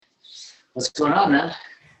What's going on, man?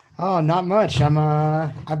 Oh, not much.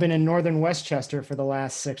 I've been in northern Westchester for the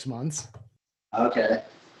last 6 months. Okay.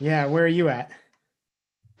 Yeah, where are you at?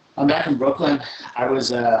 I'm back in Brooklyn. I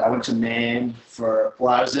went to Maine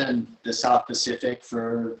I was in the South Pacific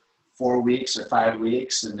for 4 weeks or 5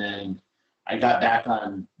 weeks, and then I got back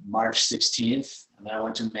on March 16th, and then I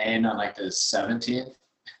went to Maine on like the 17th,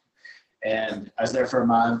 and I was there for a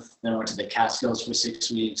month. Then I went to the Catskills for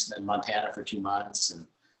 6 weeks, then Montana for 2 months, and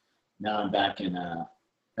now I'm back in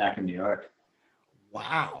New York.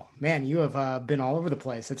 Wow, man, you have been all over the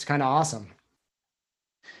place. It's kind of awesome.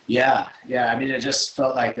 Yeah, yeah. I mean, it just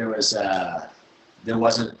felt like there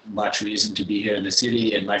wasn't much reason to be here in the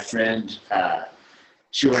city. And my friend,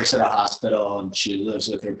 she works at a hospital and she lives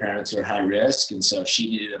with her parents who are high risk, and so she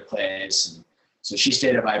needed a place, and so she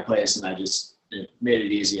stayed at my place, and it made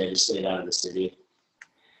it easy. I just stayed out of the city.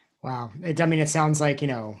 Wow. I mean, it sounds like,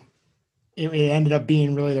 it ended up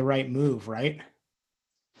being really the right move, right?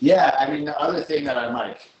 Yeah, I mean, the other thing that I'm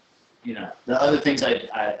like, the other things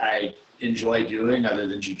I enjoy doing other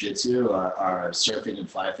than jujitsu are surfing and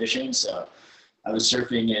fly fishing. So I was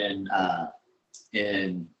surfing in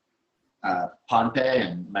Pohnpei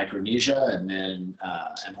and Micronesia, and then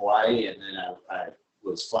and Hawaii, and then I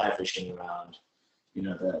was fly fishing around,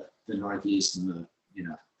 the Northeast and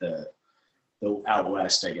the out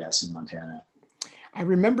west, I guess, in Montana. I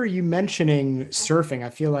remember you mentioning surfing. I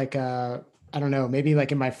feel like, I don't know, maybe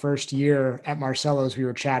like in my first year at Marcelo's, we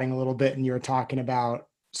were chatting a little bit and you were talking about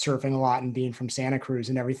surfing a lot and being from Santa Cruz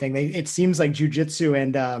and everything. It seems like jujitsu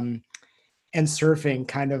and surfing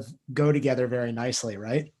kind of go together very nicely,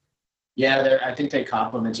 right? Yeah, I think they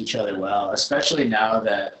complement each other well, especially now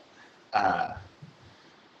that uh,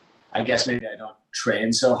 I guess maybe I don't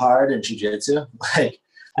train so hard in jujitsu. Like,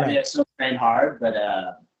 I mean, Right. I still train hard, but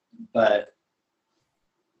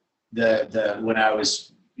the when I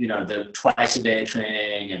was the twice a day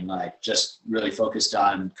training and like just really focused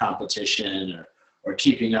on competition or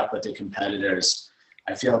keeping up with the competitors,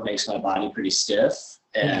 I feel it makes my body pretty stiff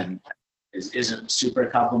Yeah. and isn't super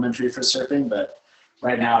complimentary for surfing. But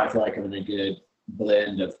right now, I feel like I'm in a good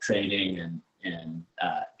blend of training and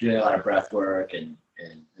doing a lot of breath work and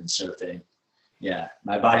surfing. Yeah,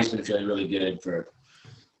 my body's been feeling really good for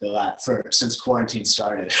since quarantine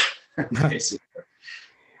started, basically.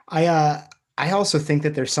 I uh I also think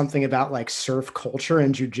that there's something about like surf culture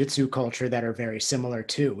and jujitsu culture that are very similar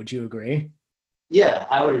too. Would you agree? Yeah,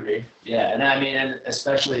 I would agree. Yeah, and I mean, and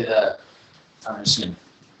especially I'm just gonna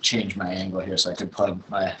change my angle here so I can plug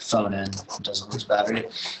my phone in. It doesn't lose battery.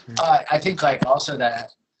 I think like also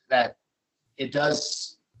that it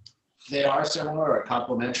does. They are similar or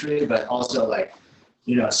complementary, but also like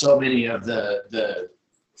so many of the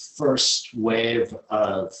first wave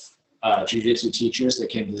of jujitsu teachers that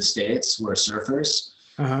came to the states were surfers,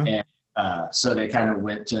 Uh-huh. and so they kind of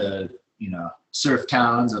went to surf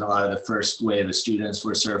towns, and a lot of the first wave of students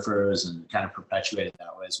were surfers, and kind of perpetuated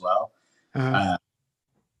that way as well. Uh-huh.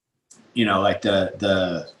 Uh, like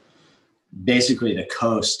the basically the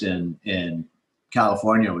coast in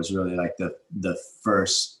California was really like the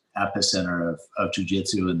first epicenter of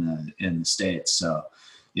jujitsu in the states. So,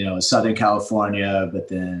 Southern California, but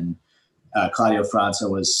then Claudio Franza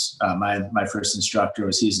was my first instructor.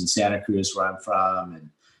 He's in Santa Cruz, where I'm from, and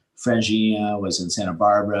Frangina was in Santa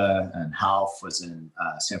Barbara, and Half was in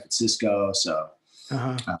San Francisco. So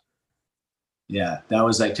Uh-huh. uh, yeah, that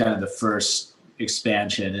was like kind of the first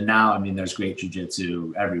expansion. And now, I mean, there's great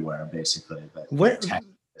jujitsu everywhere, basically. But What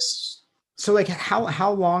Texas, so like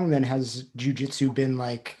how long then has jujitsu been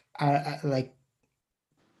like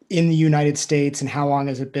in the United States, and how long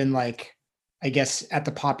has it been like, I guess, at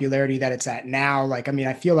the popularity that it's at now? Like, I mean,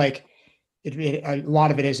 I feel like a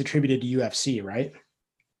lot of it is attributed to UFC, right?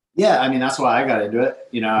 yeah, I mean, that's why I got into it.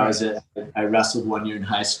 Right. I wrestled 1 year in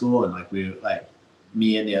high school, and like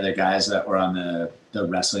me and the other guys that were on the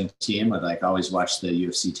wrestling team would like always watch the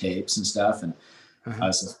UFC tapes and stuff. And I Uh-huh.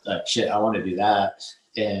 was like, shit, I want to do that.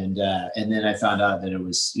 And then I found out that it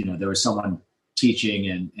was, there was someone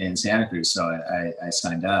teaching in Santa Cruz. So I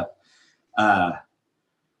signed up. Uh,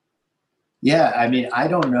 yeah, I mean, I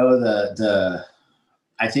don't know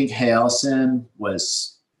I think Halson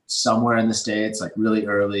was somewhere in the States, like really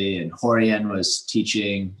early, and Horian was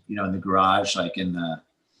teaching, in the garage, like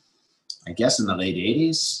I guess in the late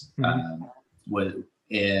 80s. Hmm.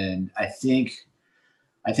 And I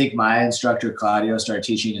think my instructor Claudio started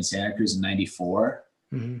teaching in Santa Cruz in '94.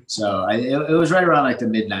 Hmm. So it was right around like the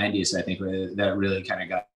mid '90s, I think, that really kind of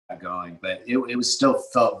got going. But it was still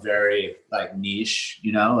felt very like niche,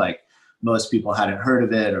 like most people hadn't heard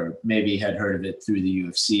of it, or maybe had heard of it through the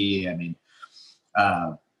UFC. I mean,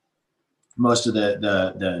 uh, most of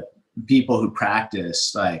the people who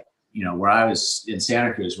practice, like, you know, where I was in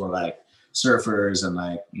Santa Cruz were like surfers and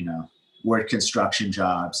like, you know, worked construction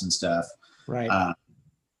jobs and stuff. Right.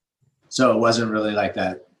 So it wasn't really like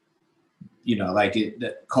that, you know, like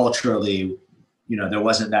that culturally, you know, there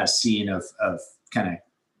wasn't that scene of kind of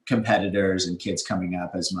competitors and kids coming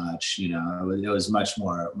up as much, you know, it was much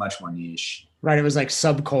more niche. Right. It was like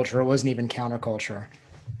subculture. It wasn't even counterculture.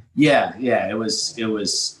 Yeah. It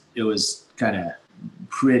was kind of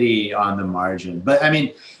pretty on the margin, but I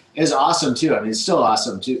mean, it's awesome too. I mean, it's still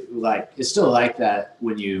awesome too. Like, it's still like that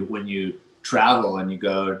when you travel and you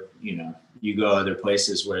go, you know, you go other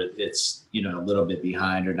places where it's, you know, a little bit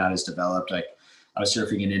behind or not as developed. Like, I was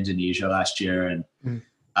surfing in Indonesia last year and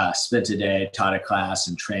spent a day, taught a class,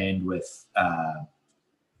 and trained with a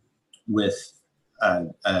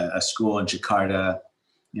school in Jakarta.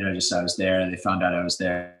 You know, just I was there, and they found out I was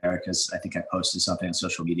there because I think I posted something on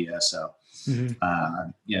social media. So,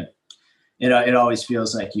 yeah, it always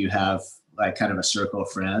feels like you have like kind of a circle of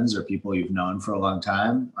friends or people you've known for a long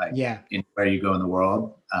time, like where you go in the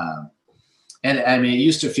world. And I mean, it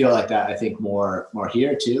used to feel like that, I think more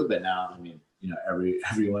here too, but now, I mean, you know,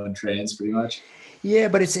 everyone trains pretty much. Yeah,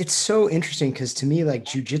 but it's so interesting because to me, like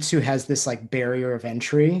jujitsu has this like barrier of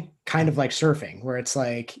entry, kind of like surfing, where it's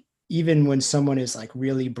like even when someone is like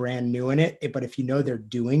really brand new in it, but if you know they're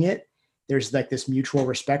doing it, there's like this mutual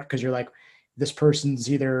respect because you're like, this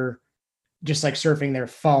person's either just like surfing, they're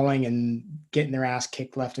falling and getting their ass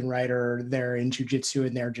kicked left and right, or they're in jujitsu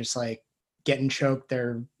and they're just like getting choked.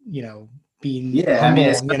 They're, you know, being humble, I mean,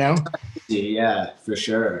 it's you know? Yeah, for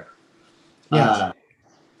sure. Yeah.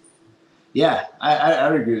 I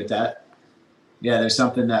would agree with that. Yeah, there's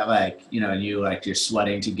something that like, you know, you're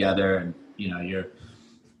sweating together, and you know,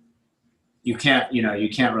 you can't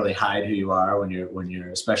really hide who you are when you're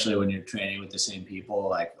especially when you're training with the same people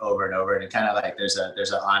like over and over, and it kind of like there's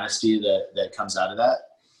an honesty that comes out of that.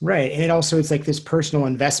 Right. And it's like this personal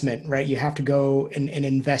investment, right? You have to go and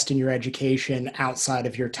invest in your education outside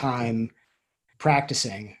of your time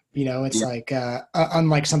practicing. You know, it's like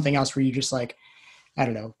unlike something else where you just like, I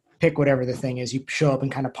don't know, pick whatever the thing is, you show up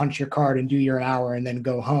and kind of punch your card and do your hour and then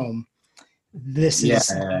go home. This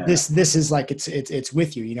is like it's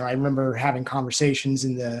with you. You know, I remember having conversations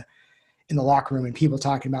in the locker room and people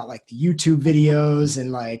talking about like the YouTube videos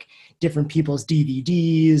and like different people's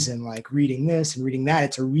DVDs and like reading this and reading that.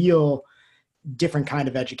 It's a real different kind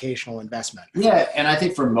of educational investment. Yeah. And I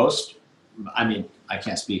think for most, I mean, I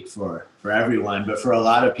can't speak for everyone, but for a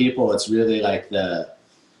lot of people, it's really like the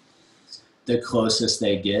closest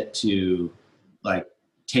they get to like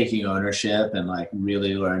taking ownership and like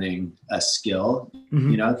really learning a skill,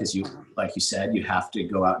 you know, because you, like you said, you have to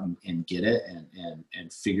go out and get it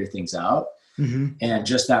and figure things out. And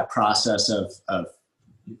just that process of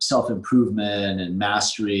self-improvement and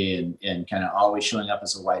mastery and kind of always showing up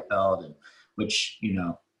as a white belt, and which, you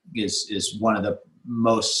know, is one of the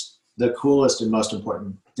coolest and most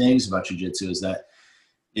important things about jiu-jitsu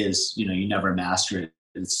is, you know, you never master it.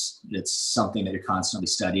 It's something that you're constantly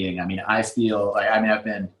studying. I mean, I feel like, I mean,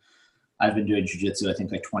 I've been doing jiu-jitsu, I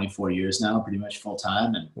think like 24 years now, pretty much full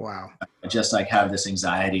time. And wow, I just like have this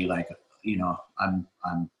anxiety, like, you know, I'm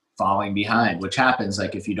falling behind, which happens.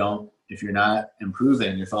 Like if you're not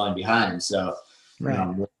improving, you're falling behind. So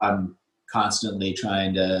right. I'm constantly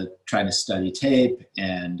trying to study tape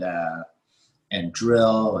and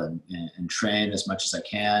drill and train as much as I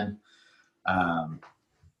can.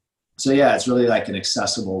 So yeah, it's really like an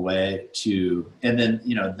accessible way to, and then,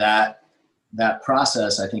 you know, that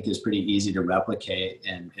process I think is pretty easy to replicate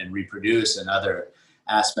and reproduce in other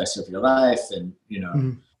aspects of your life, and, you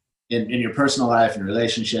know, in your personal life and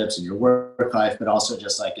relationships and your work life, but also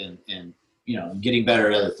just like in, you know, getting better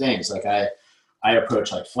at other things. Like I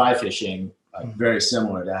approach like fly fishing, like very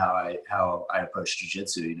similar to how I approach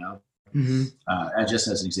jiu-jitsu, you know, and just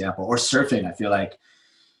as an example, or surfing. I feel like,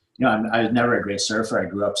 you know, I was never a great surfer. I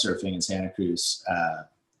grew up surfing in Santa Cruz.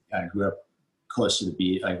 I grew up close to the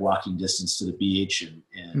beach, like walking distance to the beach,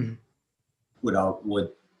 and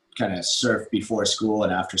would kind of surf before school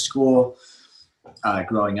and after school,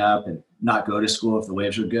 growing up, and not go to school if the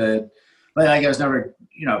waves were good. But like I was never,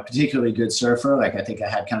 you know, a particularly good surfer. Like I think I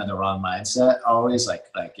had kind of the wrong mindset always,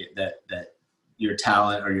 that your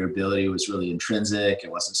talent or your ability was really intrinsic.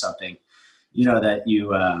 It wasn't something, you know, that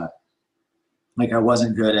you like I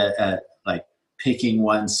wasn't good at like picking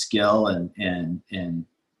one skill and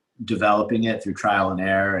developing it through trial and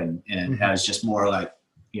error. And I was just more like,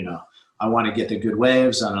 you know, I want to get the good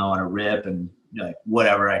waves and I want to rip and, you know, like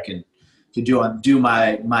whatever I can do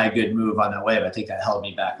my good move on that wave. I think that held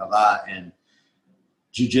me back a lot. And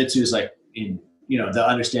jiu-jitsu is like, in, you know, the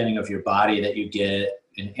understanding of your body that you get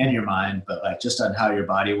and your mind, but like just on how your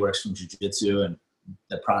body works from jujitsu and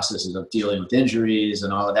the processes of dealing with injuries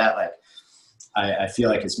and all of that. Like, I feel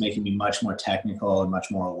like it's making me much more technical and much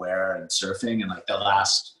more aware in surfing. And like the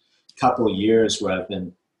last couple of years where I've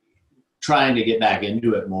been trying to get back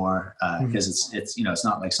into it more, because it's, you know, it's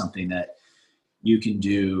not like something that you can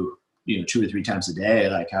do, you know, 2 or 3 times a day,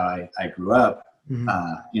 like how I grew up.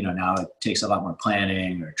 You know, now it takes a lot more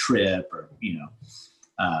planning or trip or, you know,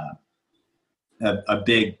 a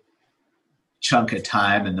big chunk of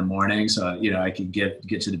time in the morning. So, you know, I could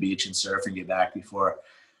get to the beach and surf and get back before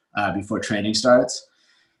training starts.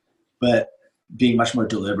 But being much more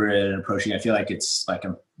deliberate and approaching, I feel like it's like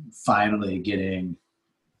I'm finally getting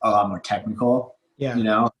a lot more technical, you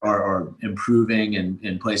know, or improving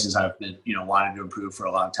in places I've been, you know, wanting to improve for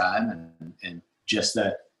a long time. And just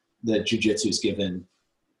that the jujitsu has given,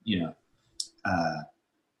 you know,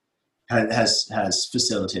 has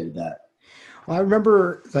facilitated that. Well, I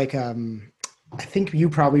remember like, I think you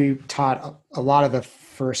probably taught a lot of the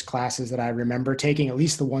first classes that I remember taking, at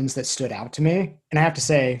least the ones that stood out to me. And I have to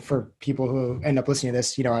say, for people who end up listening to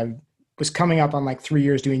this, you know, I was coming up on like 3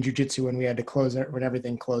 years doing jujitsu when we had to close it, when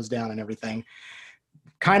everything closed down and everything.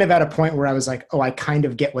 Kind of at a point where I was like, oh, I kind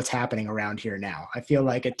of get what's happening around here now. I feel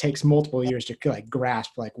like it takes multiple years to like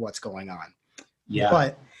grasp like what's going on. Yeah.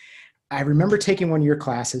 But I remember taking one of your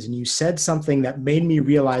classes and you said something that made me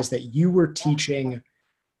realize that you were teaching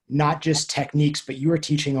not just techniques, but you were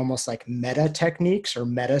teaching almost like meta techniques or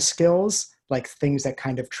meta skills, like things that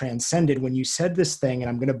kind of transcended. When you said this thing, and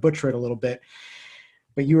I'm going to butcher it a little bit,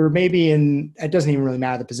 but you were maybe in, it doesn't even really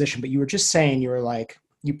matter the position, but you were just saying, you were like,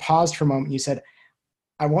 you paused for a moment and you said,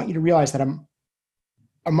 I want you to realize that I'm,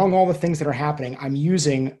 among all the things that are happening, I'm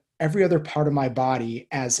using every other part of my body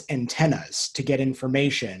as antennas to get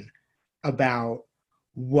information about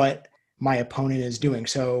what my opponent is doing.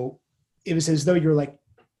 So it was as though you're like,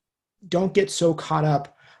 don't get so caught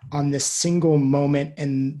up on this single moment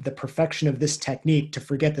and the perfection of this technique to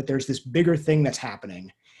forget that there's this bigger thing that's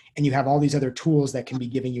happening. And you have all these other tools that can be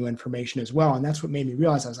giving you information as well. And that's what made me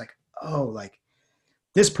realize, I was like, oh, like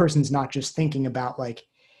this person's not just thinking about like,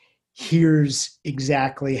 here's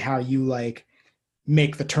exactly how you like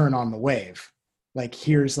make the turn on the wave. Like,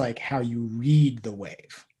 here's like how you read the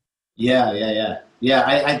wave. Yeah.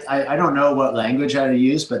 I don't know what language I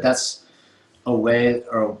use, but that's a way,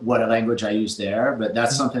 or what a language I use there. But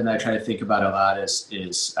that's something that I try to think about a lot is you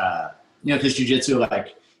know, because jujitsu,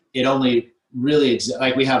 like it only really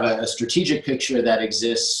like we have a strategic picture that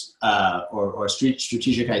exists, or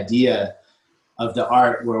strategic idea of the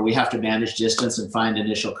art where we have to manage distance and find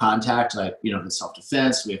initial contact, like, you know, in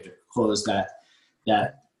self-defense, we have to close that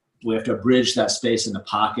we have to bridge that space in the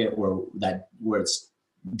pocket where it's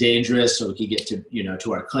dangerous, so we can get to, you know,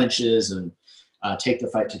 to our clinches and take the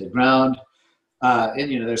fight to the ground.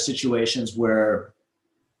 And, you know, there's situations where,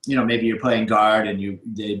 you know, maybe you're playing guard and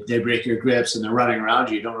they break your grips and they're running around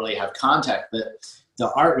you. You don't really have contact, but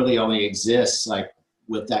the art really only exists like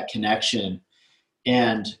with that connection.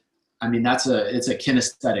 And I mean, it's a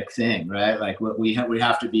kinesthetic thing, right? Like what we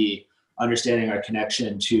have to be understanding our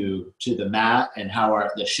connection to the mat and how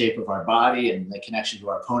the shape of our body and the connection to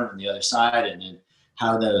our opponent on the other side, and then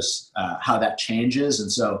how that changes.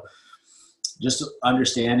 And so just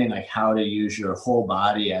understanding like how to use your whole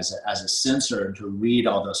body as a sensor to read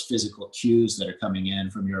all those physical cues that are coming in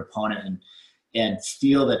from your opponent and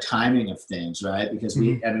feel the timing of things, right? Because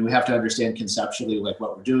we have to understand conceptually like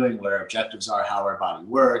what we're doing, what our objectives are, how our body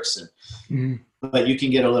works, and but you can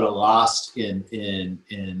get a little lost in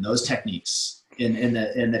those techniques, in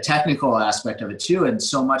the technical aspect of it too. And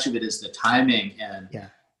so much of it is the timing, and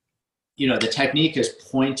you know, the technique is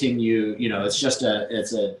pointing you, you know, it's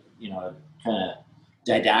a you know, kind of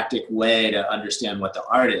didactic way to understand what the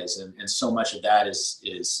art is, and so much of that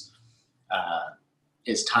is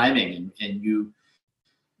timing, and you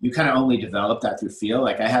kind of only develop that through feel.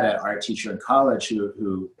 Like I had an art teacher in college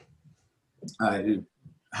who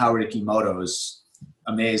Howard Ikimoto is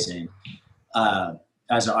amazing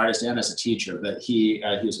as an artist and as a teacher, but he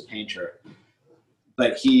was a painter.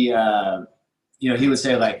 But he you know, he would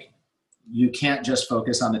say like, you can't just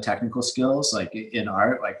focus on the technical skills like in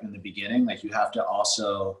art, like in the beginning, like you have to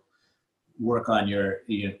also work on your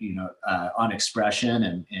on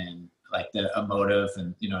expression and like the emotive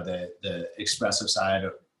and, you know, the expressive side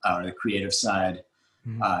or the creative side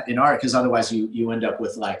in art, because otherwise you end up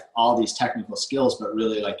with like all these technical skills, but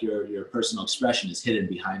really like your personal expression is hidden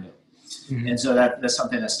behind it. And so that's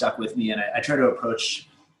something that stuck with me, and I try to approach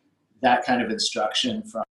that kind of instruction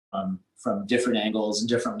from different angles and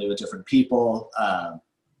differently with different people.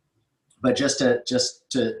 but just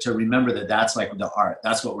to remember that that's like the art.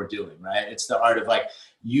 That's what we're doing, right? It's the art of like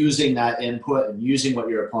using that input and using what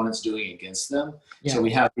your opponent's doing against them. Yeah. So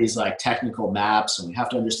we have these like technical maps, and we have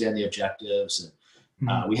to understand the objectives, and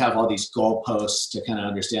Mhm. we have all these goalposts to kind of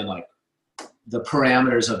understand like the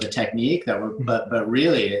parameters of the technique that we're, but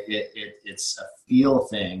really it's a feel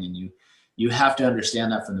thing, and you have to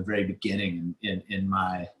understand that from the very beginning, in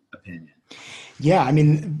my opinion. Yeah, I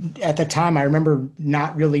mean, at the time, I remember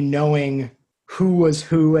not really knowing who was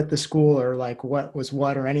who at the school or like what was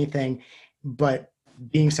what or anything. But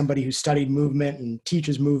being somebody who studied movement and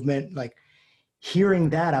teaches movement, like hearing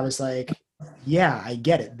that, I was like, yeah, I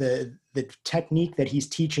get it. The technique that he's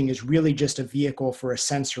teaching is really just a vehicle for a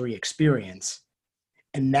sensory experience.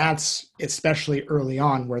 And that's especially early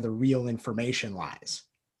on where the real information lies.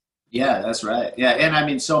 Yeah, that's right. Yeah, and I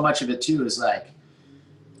mean, so much of it too is like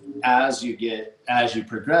as you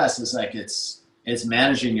progress, it's like it's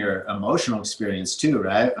managing your emotional experience too,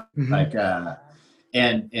 right? Hmm. Like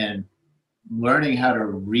and learning how to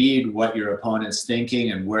read what your opponent's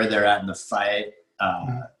thinking and where they're at in the fight,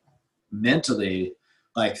 mentally,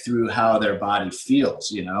 like through how their body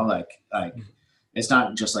feels, like it's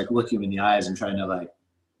not just like looking them in the eyes and trying to like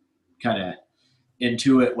kind of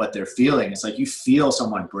intuit what they're feeling. It's like you feel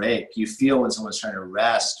someone break, you feel when someone's trying to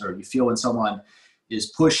rest, or you feel when someone is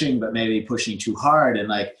pushing but maybe pushing too hard. And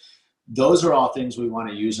like those are all things we want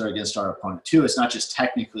to use against our opponent too. It's not just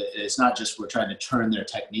technically, it's not just we're trying to turn their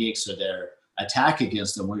techniques or their attack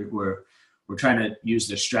against them. We're trying to use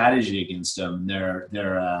their strategy against them, their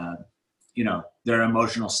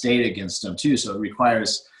emotional state against them too. So it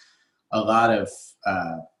requires a lot of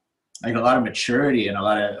like a lot of maturity and a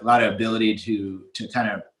lot of ability to kind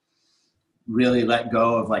of really let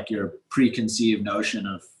go of like your preconceived notion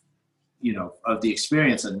of of the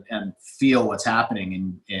experience, and feel what's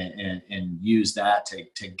happening, and use that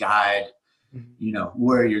to guide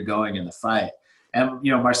where you're going in the fight. And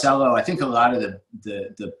Marcelo, I think a lot of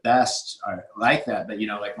the best are like that, but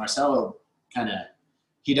like Marcelo kind of,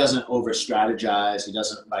 he doesn't over strategize. He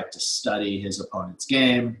doesn't like to study his opponent's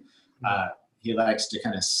game. He likes to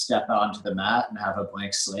kind of step onto the mat and have a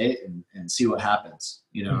blank slate, and see what happens,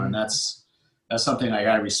 and that's something like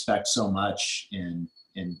I respect so much in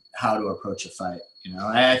how to approach a fight.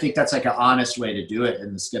 I think that's like an honest way to do it.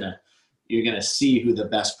 And you're going to see who the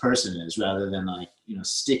best person is, rather than like,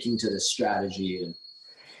 sticking to the strategy and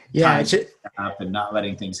Yeah, tying up and not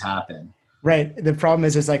letting things happen. right. The problem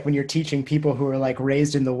is like when you're teaching people who are like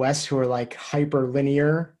raised in the West, who are like hyper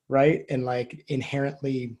linear, right? And like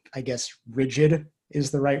inherently, I guess, rigid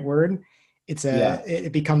is the right word. Yeah.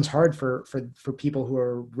 It becomes hard for people who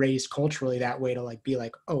are raised culturally that way to like be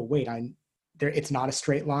like, oh, wait, I'm there. It's not a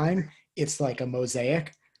straight line. It's like a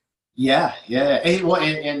mosaic. Yeah. Yeah.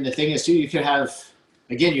 And the thing is too, you could have,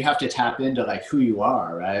 again, you have to tap into like who you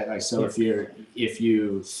are, right? Like, so Yeah. if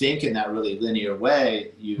you think in that really linear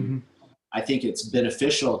way, Mhm. I think it's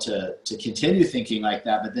beneficial to continue thinking like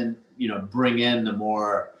that, but then bring in the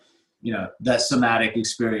more that somatic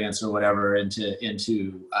experience or whatever into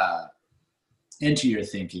your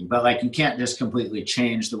thinking. But like you can't just completely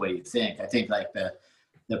change the way you think. I think like the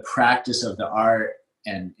practice of the art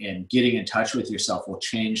and getting in touch with yourself will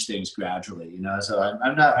change things gradually. So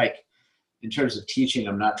I'm not like, in terms of teaching,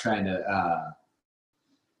 I'm not trying to.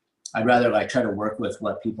 I'd rather like try to work with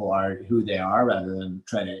what people are, who they are, rather than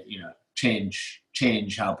try to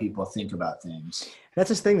change how people think about things. That's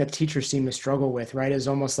this thing that teachers seem to struggle with, right? Is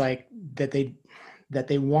almost like that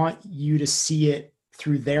they want you to see it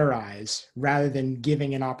through their eyes rather than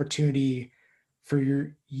giving an opportunity for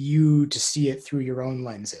you to see it through your own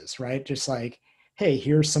lenses, right? Just like, hey,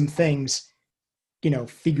 here's some things,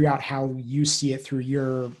 figure out how you see it through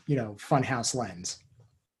your, funhouse lens.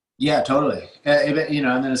 Yeah, totally. And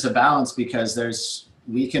then it's a balance, because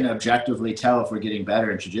we can objectively tell if we're getting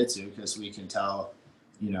better in jiu-jitsu, because we can tell,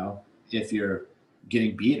 if you're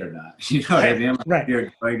getting beat or not. You know what I mean? Like if Right.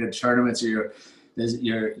 you're going to tournaments, or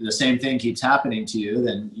the same thing keeps happening to you,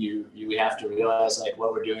 then we have to realize like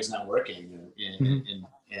what we're doing is not working, Mhm.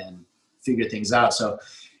 and figure things out. So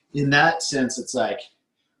in that sense, it's like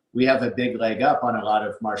we have a big leg up on a lot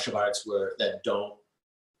of martial arts that don't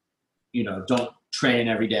train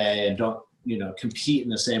every day, and don't compete in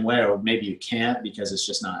the same way, or maybe you can't because it's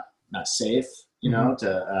just not safe, Mhm.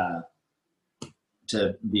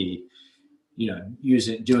 to be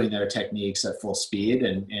doing their techniques at full speed.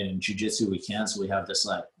 And in jiu-jitsu we can, so we have this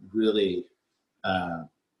like really uh,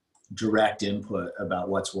 direct input about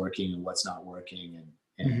what's working and what's not working, and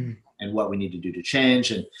Mhm. and what we need to do to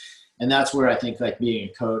change. And that's where I think like being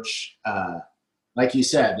a coach, like you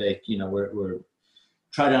said, like we're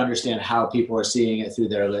try to understand how people are seeing it through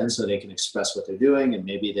their lens so they can express what they're doing, and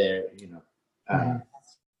maybe they're,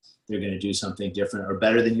 they're going to do something different or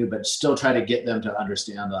better than you, but still try to get them to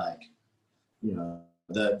understand, like,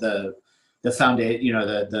 the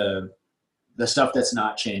foundation, the stuff that's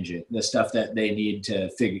not changing, the stuff that they need to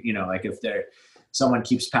figure, like if someone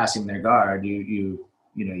keeps passing their guard, you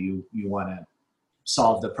want to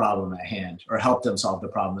solve the problem at hand, or help them solve the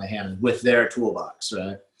problem at hand with their toolbox,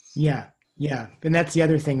 right? Yeah. Yeah. And that's the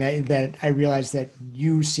other thing that I realized that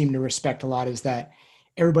you seem to respect a lot, is that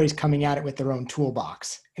everybody's coming at it with their own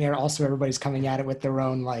toolbox. And also everybody's coming at it with their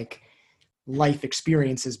own like life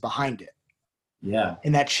experiences behind it. Yeah.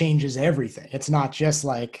 And that changes everything. It's not just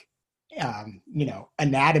like,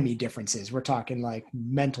 anatomy differences. We're talking like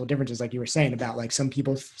mental differences, like you were saying about like some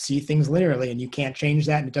people see things linearly and you can't change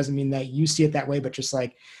that. And it doesn't mean that you see it that way, but just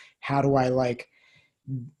like, how do I like,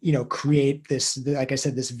 create this, like I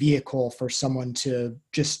said, this vehicle for someone to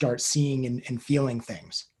just start seeing and feeling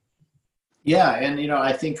things. Yeah. And,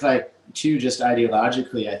 I think like too, just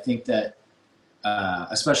ideologically, I think that,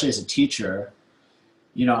 especially as a teacher,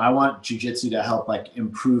 I want jujitsu to help like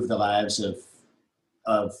improve the lives of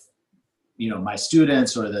my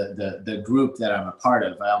students, or the group that I'm a part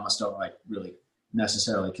of. I almost don't like really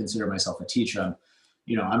necessarily consider myself a teacher.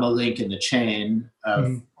 I'm a link in the chain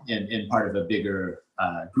of in part of a bigger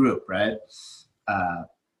group, right?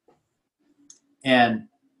 And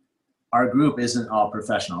our group isn't all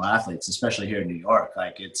professional athletes, especially here in New York.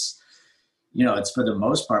 Like it's for the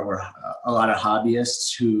most part, we're a lot of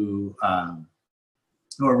hobbyists who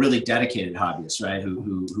are really dedicated hobbyists, right?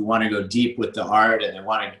 Who want to go deep with the art, and they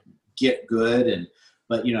want to get good,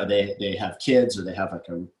 but they have kids, or they have like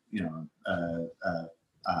a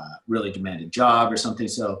really demanding job or something.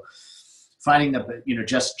 So finding that,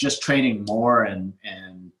 just training more and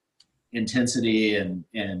intensity and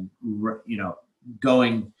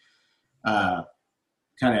going kind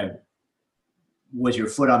of with your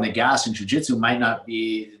foot on the gas in jiu-jitsu might not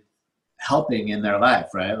be helping in their life,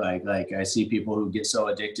 right? Like I see people who get so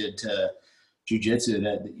addicted to jiu-jitsu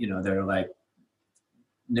that they're like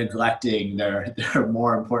neglecting their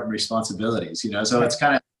more important responsibilities, so it's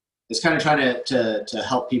kind of trying to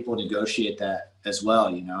help people negotiate that as well.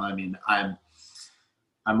 I mean, I'm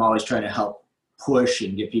always trying to help push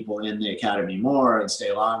and get people in the academy more and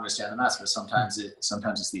stay longer, stay on the mats, but sometimes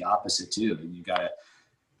it's the opposite too, and you got to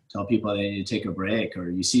tell people they need to take a break. Or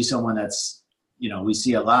you see someone that's, we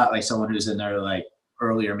see a lot, like someone who's in their like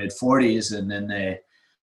early or mid 40s, and then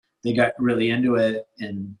they got really into it,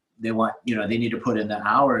 and they want, they need to put in the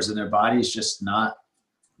hours, and their body's just not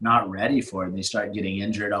ready for it. And they start getting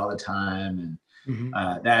injured all the time.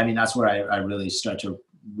 And that's where I really start to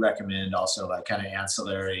recommend also like kind of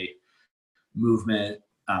ancillary movement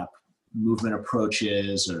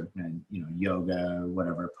approaches, or, yoga, or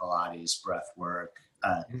whatever, Pilates, breath work,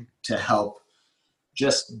 to help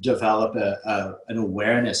just develop an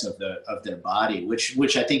awareness of their body,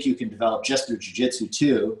 which I think you can develop just through jiu-jitsu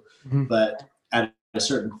too. But at a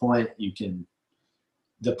certain point,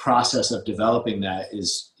 the process of developing that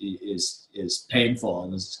is painful,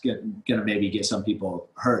 and it's going to maybe get some people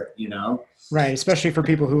hurt, Right. Especially for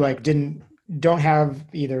people who like don't have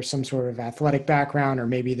either some sort of athletic background, or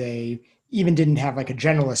maybe they even didn't have like a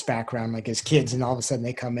generalist background, like as kids, and all of a sudden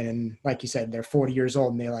they come in and, like you said, they're 40 years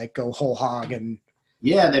old and they like go whole hog, and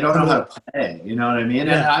they don't know how to play, you know what I mean?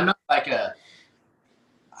 Yeah. And I'm not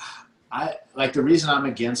like the reason I'm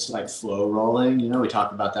against like flow rolling, we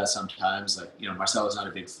talk about that sometimes, like, Marcelo's not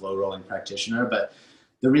a big flow rolling practitioner, but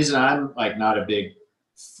the reason I'm like not a big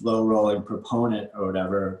flow rolling proponent or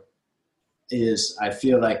whatever is I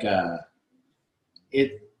feel like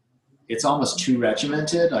it's almost too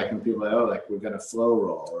regimented. Like when people are like, we're going to flow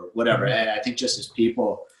roll or whatever. And I think just as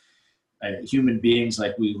people, human beings,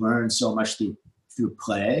 like we learn so much through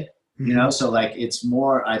play, so like it's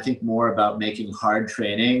more, I think more about making hard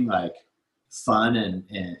training like fun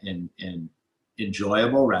and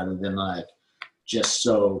enjoyable, rather than like just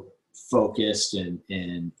so focused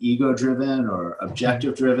and ego driven or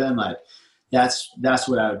objective driven. Like that's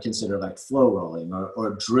what I would consider like flow rolling,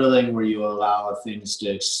 or drilling, where you allow things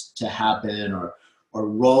to happen, or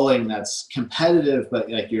rolling that's competitive, but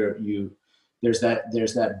like there's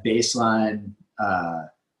that baseline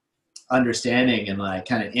understanding and like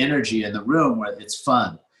kind of energy in the room where it's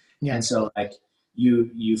fun. Yeah. And so like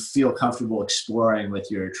you feel comfortable exploring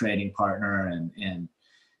with your training partner, and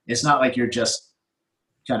it's not like you're just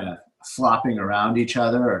kind of flopping around each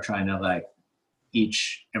other or trying to like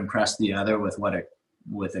each impress the other with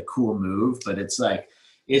a cool move, but it's like,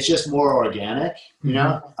 it's just more organic,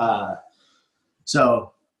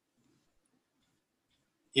 so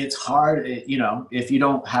it's hard, if you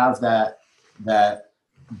don't have that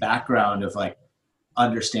background of like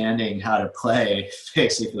understanding how to play,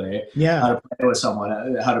 basically Yeah. how to play with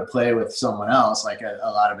someone, how to play with someone else. Like a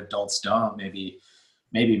lot of adults don't. Maybe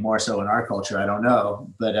more so in our culture. I don't know,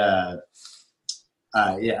 but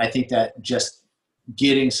yeah, I think that just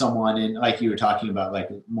getting someone in, like you were talking about, like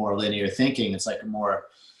more linear thinking. It's like a more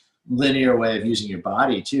linear way of using your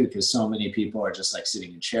body too, because so many people are just like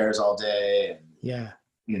sitting in chairs all day and Yeah.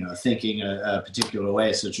 thinking a particular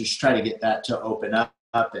way. So just try to get that to open up,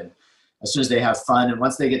 and as soon as they have fun, and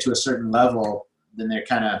once they get to a certain level, then they're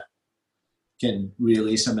kind of can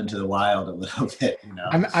release them into the wild a little bit.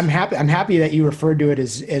 I'm happy that you referred to it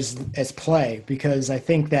as play, because I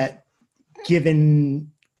think that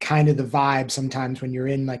given kind of the vibe sometimes when you're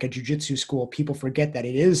in like a jujitsu school, people forget that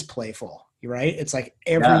it is playful, right? It's like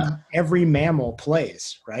every Yeah, every mammal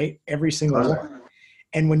plays, right? Every single totally. one.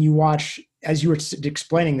 And when you watch, as you were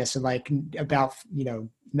explaining this, and like about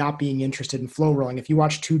not being interested in flow rolling, if you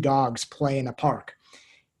watch two dogs play in a park,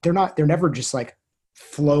 they're never just like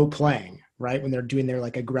flow playing, right? When they're doing their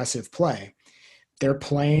like aggressive play, they're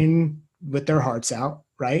playing with their hearts out,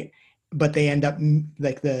 right? But they end up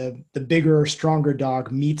like the bigger, stronger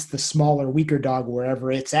dog meets the smaller, weaker dog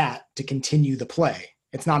wherever it's at to continue the play.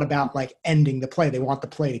 It's not about like ending the play. They want the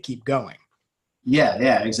play to keep going.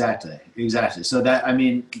 Yeah, exactly. So that, I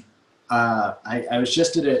mean, I was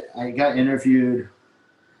just I got interviewed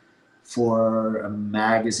for a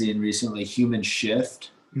magazine recently, Human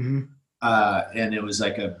Shift, Mm-hmm. and it was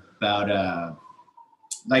like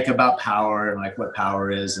about power and like what power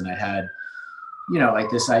is, and I had like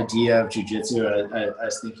this idea of jujitsu. I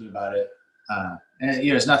was thinking about it, and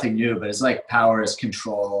it's nothing new, but it's like power is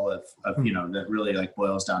control of that really like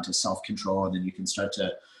boils down to self control, and then you can start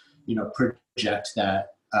to project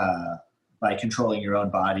that by controlling your own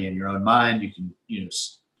body and your own mind. You can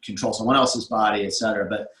control someone else's body, etc.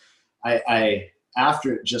 But I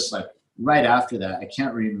after just like right after that, I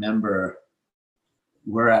can't remember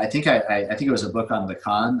where. I think it was a book on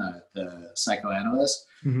Lacan, the psychoanalyst,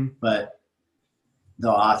 Mm-hmm. but the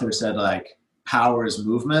author said like power is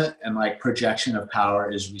movement, and like projection of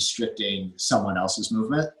power is restricting someone else's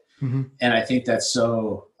movement. Mm-hmm. And I think that's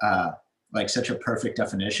so like such a perfect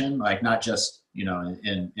definition, like not just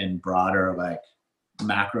in broader like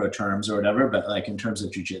macro terms or whatever, but like in terms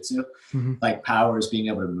of jujitsu, Mm-hmm. like power is being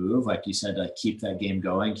able to move, like you said, like keep that game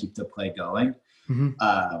going, keep the play going. Mm-hmm.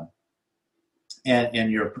 uh,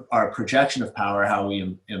 and our projection of power, how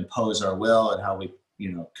we impose our will and how we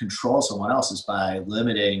control someone else, is by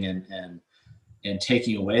limiting and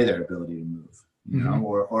taking away their ability to move, Mm-hmm.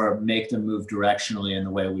 or make them move directionally in the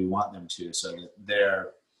way we want them to, so that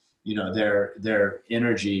their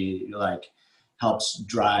energy like helps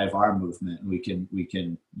drive our movement, and we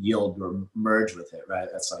can yield or merge with it, right?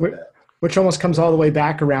 That's like that. Which almost comes all the way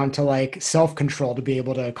back around to like self-control to be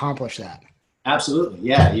able to accomplish that. Absolutely.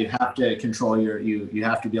 Yeah. You have to control you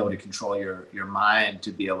have to be able to control your mind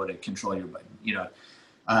to be able to control your,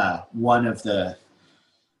 one of the,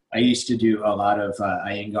 I used to do a lot of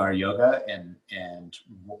Iyengar yoga, and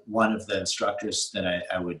one of the instructors that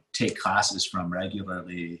I would take classes from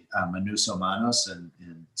regularly, Manu Somanos in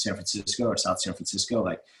San Francisco or South San Francisco,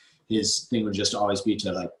 like his thing would just always be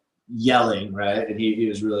to like yelling, right? And he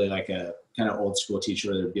was really like a kind of old school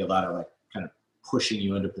teacher. There'd be a lot of like kind of pushing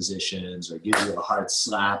you into positions or give you a hard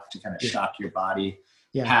slap to kind of shock your body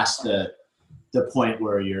Yeah. past the point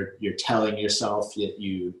where you're telling yourself that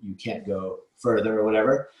you can't go further or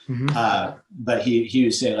whatever. Mm-hmm. But he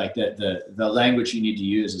would say like that the language you need to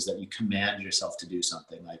use is that you command yourself to do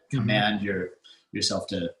something, like command yourself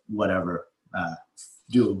to whatever,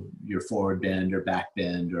 do your forward bend or back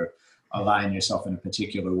bend or align yourself in a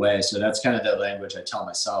particular way. So that's kind of the language I tell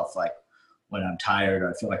myself, like when I'm tired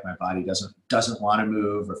or I feel like my body doesn't want to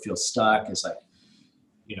move or feel stuck. It's like,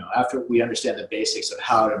 after we understand the basics of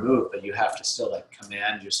how to move, but you have to still like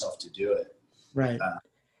command yourself to do it. Right.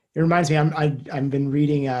 It reminds me, I've been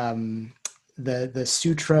reading the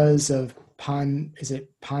sutras of Panjali.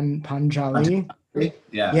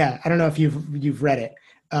 Yeah. Yeah, I don't know if you've read it.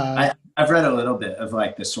 I've read a little bit of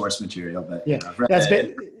like the source material, but Yeah, I've read that's the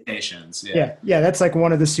interpretations. yeah. That's like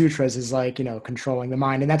one of the sutras is like controlling the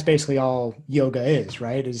mind, and that's basically all yoga is,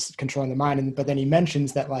 right? Is controlling the mind. And but then he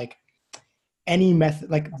mentions that like any method,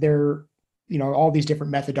 like there, all these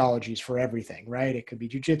different methodologies for everything, right? It could be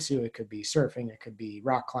jujitsu, it could be surfing, it could be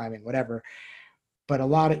rock climbing, whatever. But a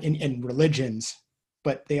lot of in religions,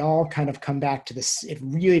 but they all kind of come back to this. It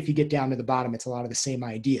really, if you get down to the bottom, it's a lot of the same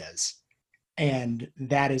ideas, and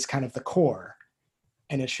that is kind of the core.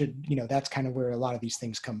 And it should, that's kind of where a lot of these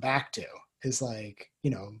things come back to, is like,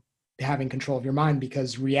 having control of your mind,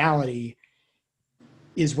 because reality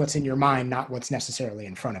is what's in your mind, not what's necessarily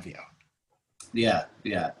in front of you. Yeah.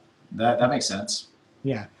 Yeah. That makes sense.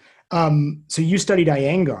 Yeah. So you studied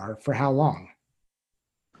Iyengar for how long?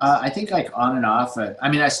 I think like on and off. I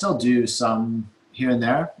mean, I still do some here and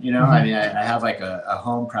there. I Mhm. mean, I have like a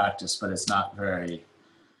home practice, but it's not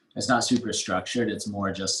super structured. It's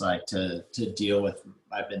more just like to deal with.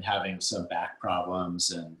 I've been having some back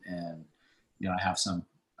problems, and I have some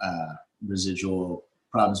residual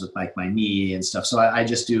problems with like my knee and stuff. So I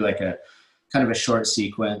just do like a kind of a short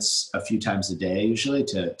sequence a few times a day, usually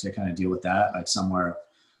to kind of deal with that, like somewhere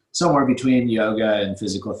between yoga and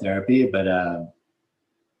physical therapy. But uh,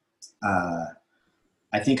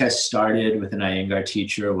 I think I started with an Iyengar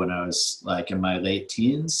teacher when I was like in my late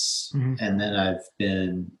teens, Mhm. and then I've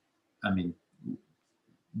been, I mean,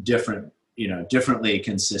 differently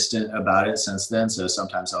consistent about it since then. So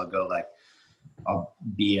sometimes I'll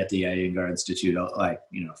be at the Iyengar Institute like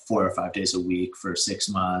 4 or 5 days a week for 6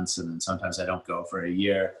 months, and then sometimes I don't go for a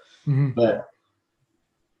year. Mhm. But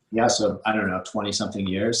yeah, so I don't know, 20 something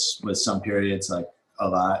years, with some periods like a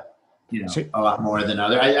lot, So, a lot more than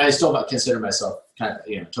other. I still consider myself kind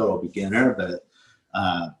of, total beginner, but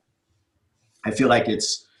uh, I feel like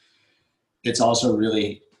it's also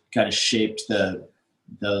really kind of shaped the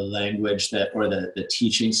language that, or the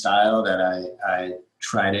teaching style that I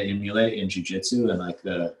try to emulate in jujitsu, and like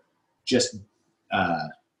just, uh,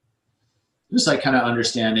 just like kind of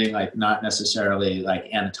understanding, like not necessarily like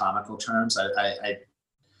anatomical terms. I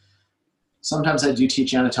sometimes I do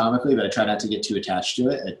teach anatomically, but I try not to get too attached to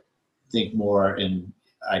it. I think more in,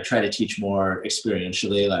 I try to teach more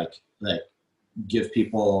experientially, like give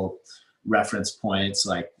people reference points,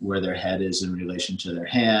 like where their head is in relation to their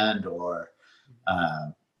hand, or uh,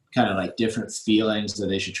 kind of like different feelings that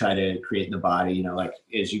they should try to create in the body. Like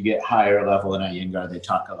as you get higher level in Iyengar, they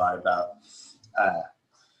talk a lot about uh,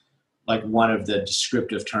 like one of the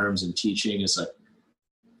descriptive terms in teaching is like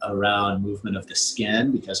around movement of the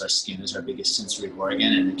skin, because our skin is our biggest sensory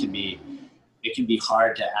organ, and it can be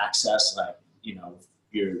hard to access, like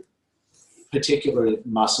your particular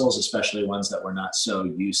muscles, especially ones that we're not so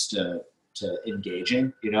used to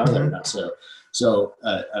engaging, that are Mhm. not so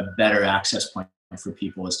a better access point for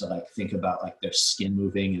people is to like think about like their skin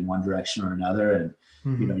moving in one direction or another, and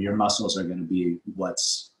Mhm. your muscles are going to be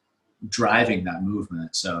what's driving that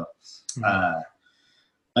movement. So Mhm. uh,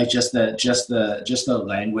 like just the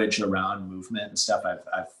language around movement and stuff,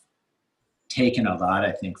 I've taken a lot,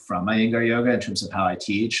 I think, from my Iyengar yoga in terms of how I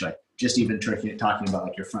teach. Like just even talking about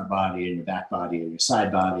like your front body and your back body or your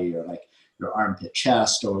side body, or like your armpit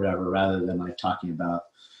chest or whatever, rather than like talking about.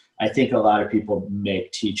 I think a lot of people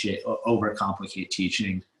make teaching overcomplicate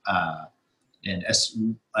teaching, and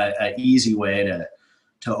a easy way to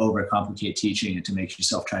overcomplicate teaching and to make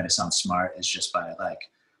yourself try to sound smart is just by like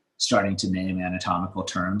starting to name anatomical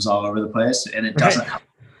terms all over the place, and Right.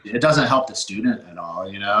 it doesn't help the student at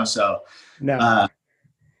all. So No, uh,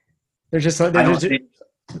 they're I don't just, think.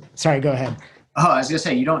 sorry, go ahead. Oh, I was gonna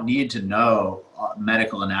say, you don't need to know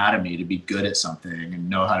medical anatomy to be good at something and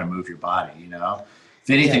know how to move your body. If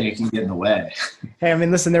anything, Yeah. it can get in the way. Hey, I mean,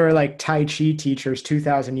 listen, there were like Tai Chi teachers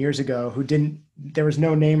 2000 years ago who didn't, there was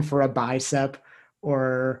no name for a bicep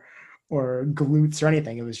or, or glutes or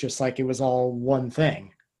anything. It was just like, it was all one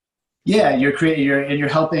thing. Yeah, you're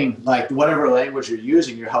helping, like whatever language you're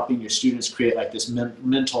using, you're helping your students create like this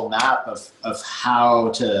mental map of how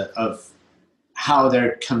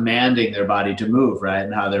they're commanding their body to move, right,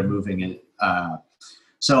 and how they're Mhm. moving it.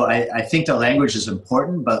 So I think the language is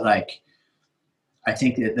important, but like I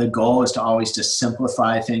think that the goal is to always just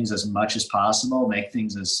simplify things as much as possible, make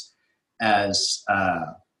things as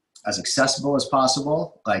as accessible as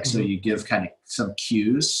possible. Like, so Mhm. you give kind of some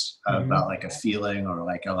cues Mhm. about like a feeling or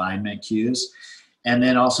like alignment cues, and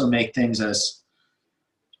then also make things as,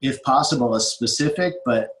 if possible, as specific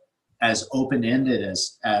but as open ended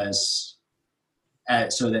as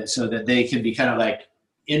so that they can be kind of like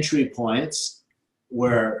entry points,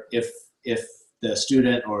 where if the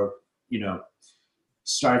student, or you know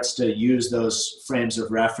starts to use those frames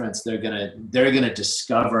of reference, they're gonna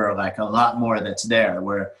discover like a lot more that's there.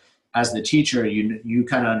 Where as the teacher, you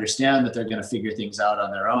kind of understand that they're gonna figure things out on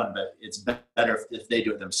their own, but it's better if they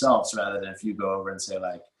do it themselves, rather than if you go over and say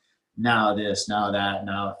like, now this, now that,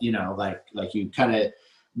 now like you kind of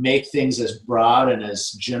make things as broad and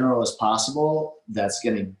as general as possible. That's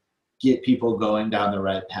gonna get people going down the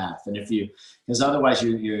right path. And if you, because otherwise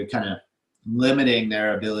you're kind of limiting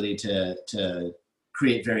their ability to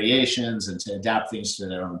create variations and to adapt things to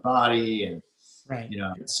their own body, and Right.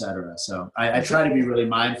 et cetera. So I That's it. try to be really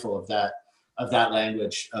mindful of that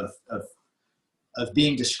language of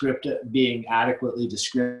being descriptive, being adequately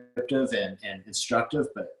descriptive and instructive,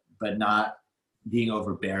 but not being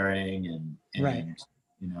overbearing Right. and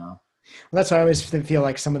you know. Well, that's why I always feel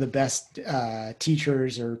like some of the best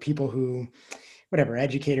teachers or people who, whatever,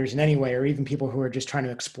 educators in any way, or even people who are just trying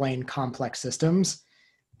to explain complex systems,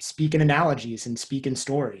 speak in analogies and speak in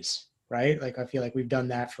stories, right? Like I feel like we've done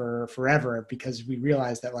that for forever because we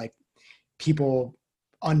realize that like people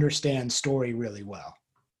understand story really well.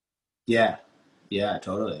 Yeah, yeah,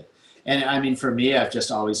 totally. And I mean, for me, I've just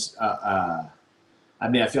always, I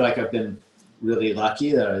mean, I feel like I've been really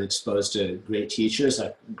lucky that I was exposed to great teachers,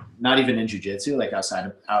 like not even in jujitsu, like outside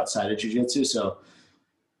of jujitsu. So,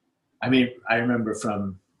 I mean, I remember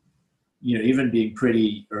from, even being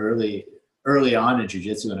pretty early on in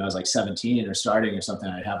jujitsu when I was like 17 or starting or something,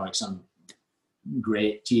 I'd have like some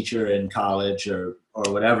great teacher in college or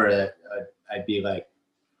whatever that I'd be like,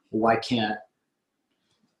 why can't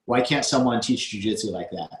someone teach jujitsu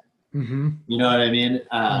like that? Mm-hmm. You know what I mean?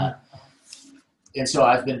 Mm-hmm. And so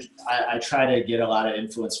I try to get a lot of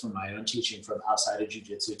influence from my own teaching from outside of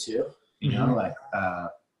jujitsu too. Mm-hmm. Like I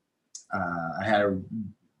had a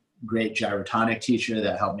great gyrotonic teacher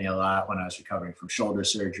that helped me a lot when I was recovering from shoulder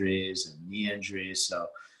surgeries and knee injuries. So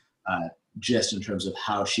just in terms of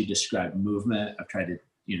how she described movement, I've tried to,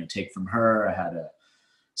 take from her. I had a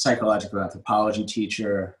psychological anthropology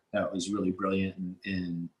teacher that was really brilliant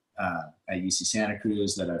at UC Santa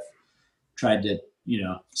Cruz that I've tried to,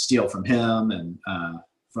 steal from him and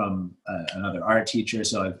from another art teacher.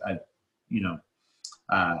 So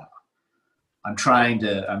I'm trying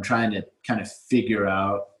to kind of figure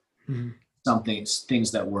out Mm-hmm.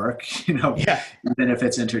 things that work, Yeah. even if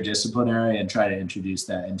it's interdisciplinary, and try to introduce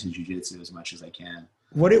that into jiu-jitsu as much as I can.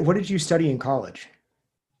 What did you study in college?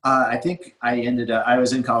 I think I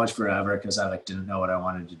was in college forever because I like didn't know what I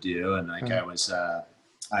wanted to do. And like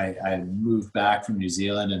I moved back from New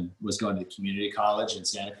Zealand and was going to community college in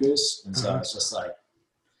Santa Cruz. And so it's just like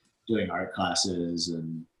doing art classes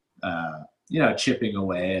and, chipping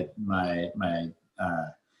away at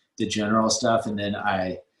the general stuff. And then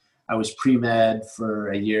I was pre-med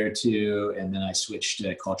for a year or two, and then I switched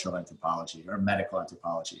to cultural anthropology or medical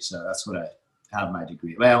anthropology. So that's what I have my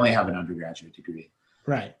degree. Well, I only have an undergraduate degree.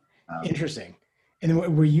 Right. Interesting.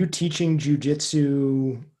 And were you teaching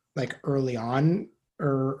jujitsu like early on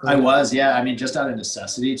or I early? was, yeah. I mean, just out of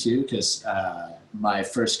necessity too, because my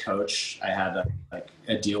first coach, I had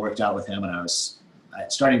a deal worked out with him, and I was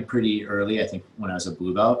starting pretty early. I think when I was a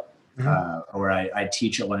blue belt, where I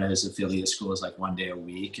teach at one of his affiliate schools like one day a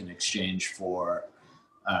week in exchange for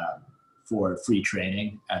free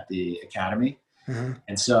training at the academy.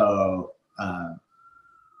 And so,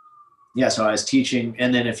 so I was teaching,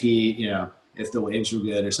 and then if if the waves were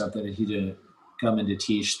good or something, and he didn't come in to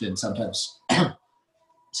teach, then sometimes,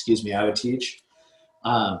 excuse me, I would teach.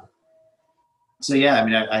 So yeah, I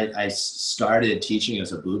mean, I started teaching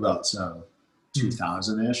as a blue belt, so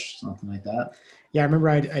 2000-ish, something like that. Yeah, I remember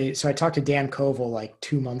I talked to Dan Koval like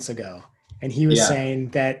 2 months ago, and he was saying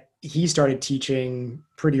that he started teaching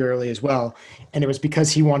pretty early as well. And it was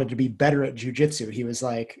because he wanted to be better at jujitsu. He was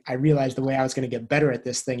like, I realized the way I was going to get better at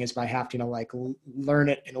this thing is by having to like learn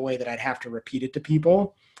it in a way that I'd have to repeat it to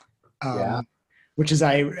people. Which is,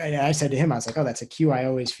 I said to him, I was like, oh, that's a cue I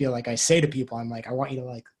always feel like I say to people. I'm like, I want you to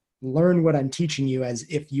like learn what I'm teaching you as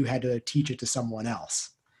if you had to teach it to someone else.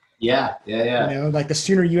 Yeah. Like the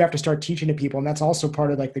sooner you have to start teaching to people. And that's also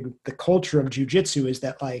part of like the culture of jujitsu is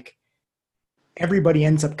that like everybody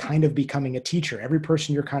ends up kind of becoming a teacher. Every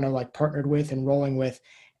person you're kind of like partnered with and rolling with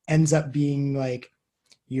ends up being like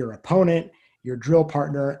your opponent, your drill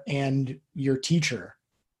partner, and your teacher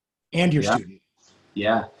and your student.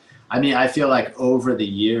 Yeah. I mean, I feel like over the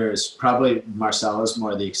years, probably Marcelo's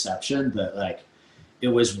more the exception, but like it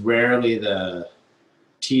was rarely the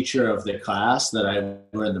teacher of the class that I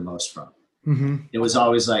learned the most from. It was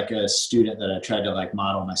always like a student that I tried to like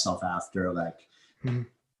model myself after, like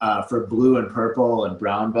for blue and purple and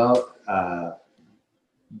brown belt,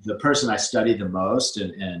 the person I studied the most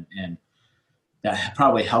and that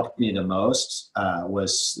probably helped me the most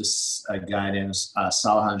was a guy named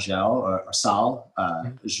Sal Hangel, or Sal.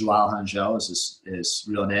 Joao Hangel is his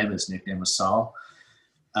real name. His nickname was Sal.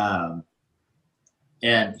 And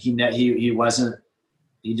he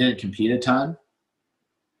didn't compete a ton,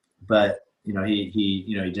 but he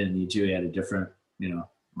didn't need to. He had a different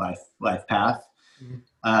life path.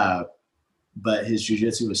 But his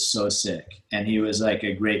jiu-jitsu was so sick, and he was like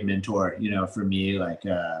a great mentor, for me. Like,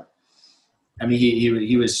 I mean,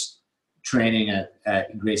 he was training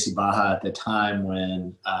at Gracie Barra at the time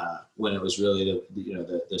when it was really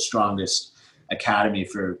the strongest academy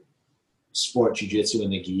for sport jiu-jitsu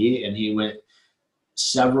in the gi, and he went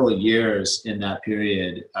several years in that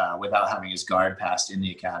period without having his guard passed in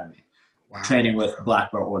the academy. Wow. Training with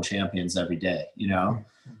black belt world champions every day, you know?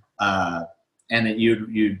 And then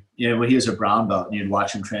you know, when he was a brown belt, and you'd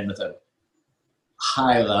watch him train with a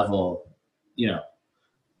high level, you know,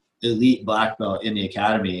 elite black belt in the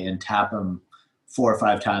academy and tap him 4 or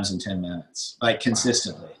 5 times in 10 minutes, like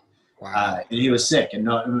consistently. Wow. And he was sick, and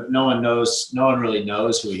no one really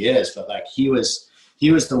knows who he is, but like he was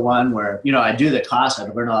the one where, you know, I'd do the class,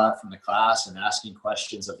 I'd learn a lot from the class and asking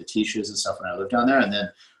questions of the teachers and stuff when I lived down there. And then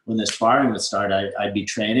when the sparring would start, I'd be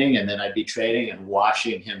training, and then I'd be training and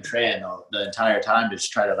watching him train the entire time to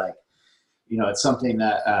just try to, like, you know, it's something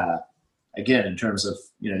that, again, in terms of,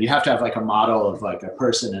 you know, you have to have like a model of like a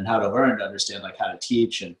person and how to learn to understand like how to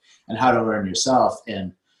teach and how to learn yourself.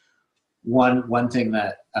 And one thing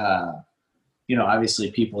that, you know, obviously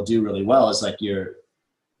people do really well is like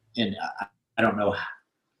I don't know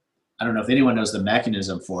if anyone knows the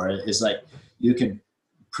mechanism for it, is like you can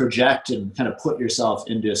project and kind of put yourself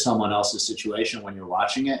into someone else's situation when you're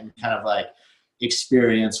watching it and kind of like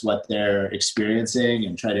experience what they're experiencing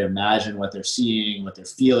and try to imagine what they're seeing, what they're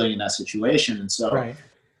feeling in that situation. And so, Right.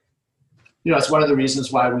 you know, it's one of the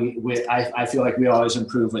reasons why I feel like we always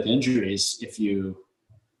improve with injuries. If you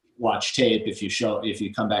watch tape, if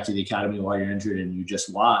you come back to the academy while you're injured and you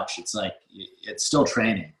just watch, it's like, it's still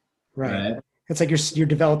training. Right. It's like you're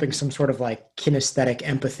developing some sort of like kinesthetic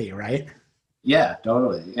empathy, right? Yeah,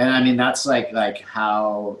 totally. And I mean, that's like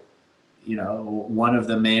how, you know, one of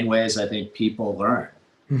the main ways I think people learn.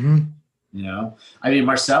 Mm-hmm. You know, I mean,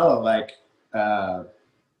 Marcelo, like a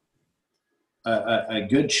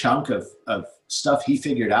good chunk of stuff he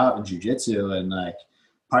figured out in jiu-jitsu and like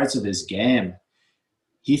parts of his game,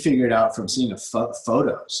 he figured out from seeing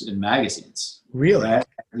photos in magazines. Really? Right?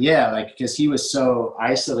 Yeah, like, because he was so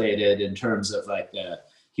isolated in terms of like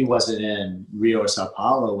he wasn't in Rio or Sao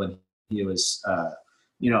Paulo when he was,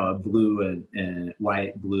 you know, a blue and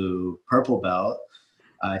white, blue, purple belt.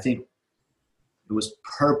 I think it was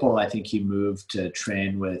purple. I think he moved to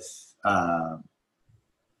train with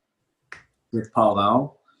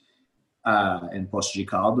Paulão in Poços de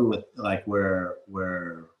Caldo, with like where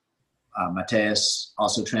Mateus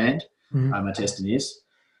also trained, Mateus Diniz.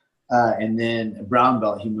 And then brown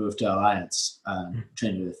belt, he moved to Alliance,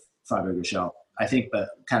 trained with Fabio Gurgel. I think, but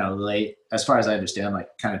kind of late, as far as I understand,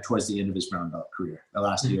 like kind of towards the end of his brown belt career, the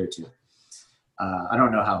last year or two. I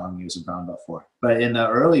don't know how long he was a brown belt for, but in the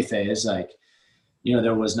early phase, like, you know,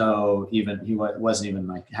 there was he wasn't even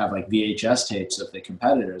like have like VHS tapes of the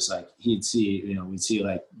competitors. Like we'd see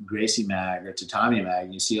like Gracie Mag or Tatami Mag,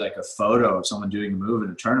 and you see like a photo of someone doing a move in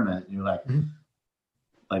a tournament, and you're like,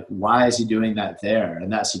 like, why is he doing that there in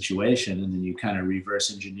that situation? And then you kind of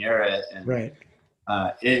reverse engineer it. And right.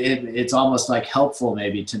 It's almost like helpful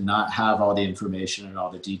maybe to not have all the information and all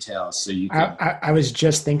the details. So you can, I was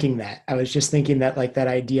just thinking that. Like that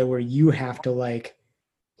idea where you have to like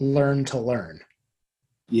learn to learn.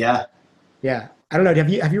 Yeah. Yeah. I don't know.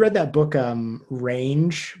 Have you read that book,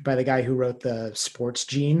 Range, by the guy who wrote the Sports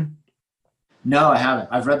Gene? No, I haven't.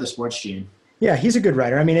 I've read the Sports Gene. Yeah, he's a good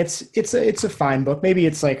writer. I mean, it's a fine book. Maybe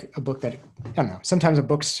it's like a book that, I don't know. Sometimes the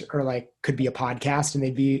books are like, could be a podcast and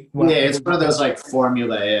they'd be, yeah, it's one of those like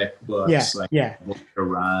formulaic books, like book to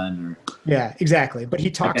run or. Yeah, exactly. But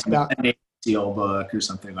he talks about an Seal book or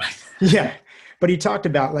something like that. Yeah. But he talked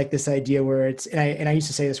about like this idea where it's, and I used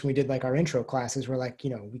to say this when we did like our intro classes, where like,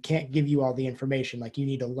 you know, we can't give you all the information. Like you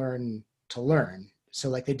need to learn to learn. So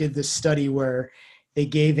like they did this study where they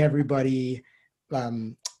gave everybody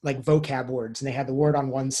like vocab words, and they had the word on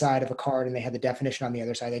one side of a card and they had the definition on the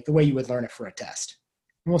other side, like the way you would learn it for a test.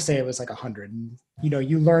 And we'll say it was like 100, and you know,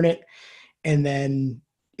 you learn it and then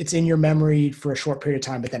it's in your memory for a short period of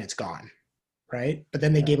time, but then it's gone. Right. But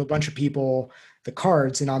then they gave a bunch of people the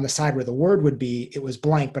cards, and on the side where the word would be, it was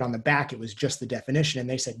blank, but on the back, it was just the definition. And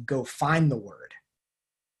they said, go find the word.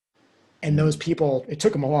 And those people, it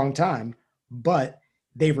took them a long time, but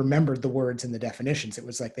they remembered the words and the definitions. It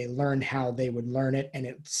was like they learned how they would learn it, and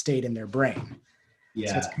it stayed in their brain.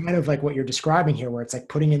 Yeah. So it's kind of like what you're describing here, where it's like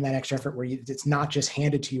putting in that extra effort where it's not just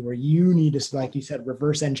handed to you, where you need to, like you said,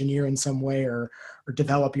 reverse engineer in some way or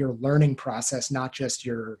develop your learning process, not just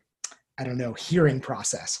your, I don't know, hearing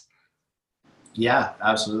process. Yeah,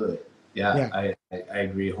 absolutely. Yeah. I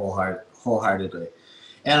agree wholeheartedly.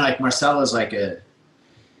 And like Marcelo's like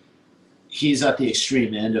he's at the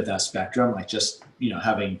extreme end of that spectrum, like just, you know,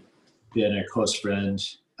 having been a close friend,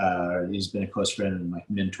 he's been a close friend and like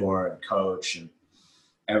mentor and coach and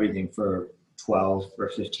everything for 12 or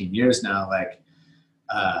 15 years now. Like,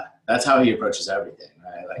 that's how he approaches everything,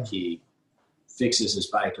 right? Like he fixes his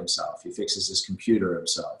bike himself. He fixes his computer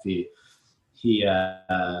himself. he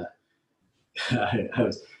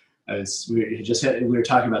we were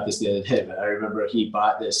talking about this the other day, but I remember he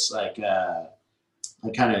bought this like a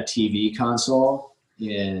kind of TV console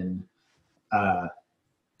when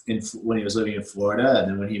he was living in Florida, and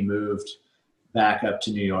then when he moved back up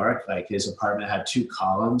to New York, like his apartment had 2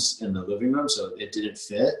 columns in the living room, so it didn't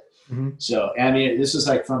fit. Mm-hmm. So I mean, this was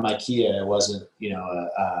like from IKEA. It wasn't,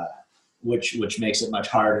 which makes it much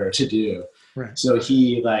harder to do. Right. So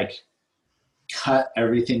he like cut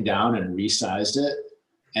everything down and resized it,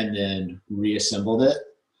 and then reassembled it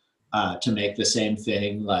to make the same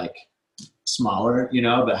thing like smaller,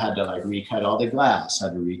 but had to like recut all the glass,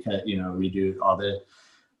 had to redo all the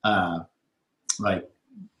like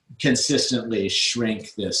consistently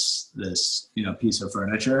shrink this piece of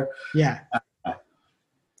furniture. Yeah.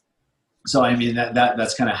 So I mean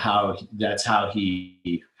that's kind of how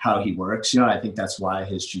he works. I think that's why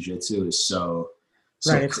his jiu-jitsu is so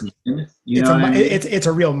right. clean. It's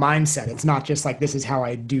a real mindset. It's not just like, this is how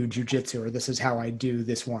I do jiu-jitsu, or this is how I do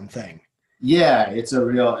this one thing. Yeah, it's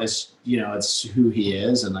who he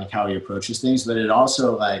is and like how he approaches things. But it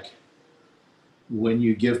also, like, when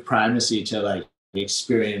you give primacy to like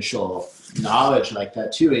experiential knowledge like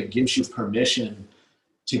that too, it gives you permission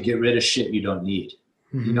to get rid of shit you don't need.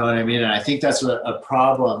 Mm-hmm. You know what I mean? And I think that's a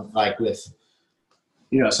problem, like with,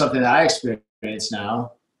 something that I experience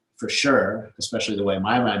now for sure, especially the way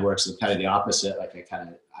my mind works is kind of the opposite. Like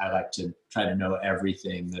I like to try to know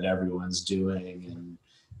everything that everyone's doing and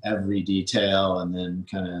every detail, and then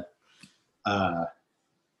kind of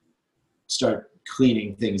start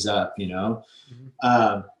cleaning things up,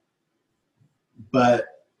 Mm-hmm. But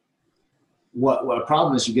what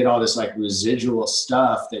problem is, you get all this like residual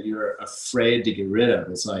stuff that you're afraid to get rid of.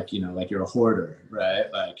 It's like, like you're a hoarder,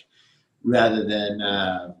 right? Like, rather than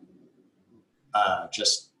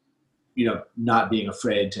just, not being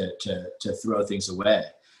afraid to throw things away.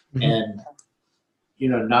 Mm-hmm. And,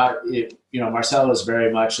 Marcelo is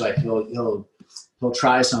very much like, he'll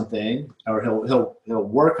try something, or he'll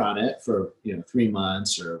work on it for 3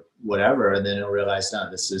 months or whatever, and then he'll realize, no,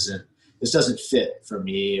 this doesn't fit for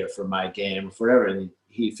me or for my game or whatever, and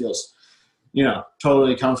he feels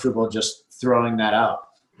totally comfortable just throwing that out.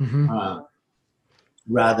 Mm-hmm.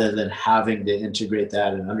 Rather than having to integrate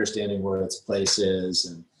that and understanding where its place is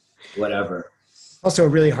and whatever. Also a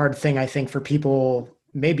really hard thing, I think, for people,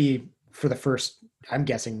 maybe for the first, I'm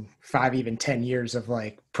guessing 5, even 10 years of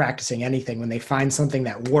like practicing anything, when they find something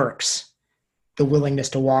that works, the willingness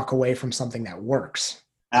to walk away from something that works.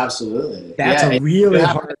 Absolutely. That's a really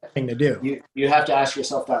hard thing to do. You have to ask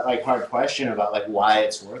yourself that like hard question about like why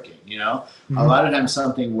it's working, Mm-hmm. A lot of times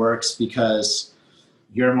something works because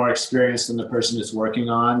you're more experienced than the person it's working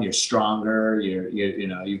on. You're stronger.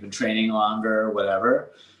 You've been training longer,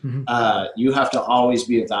 whatever. Mm-hmm. You have to always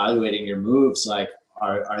be evaluating your moves. Like,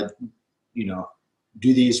 are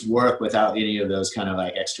do these work without any of those kind of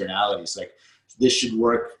like externalities? Like, this should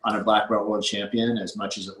work on a black belt world champion as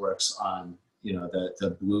much as it works on,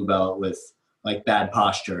 the blue belt with like bad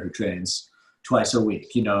posture who trains twice a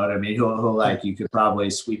week. You know what I mean? Who like, you could probably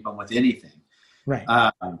sweep them with anything. Right.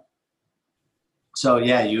 So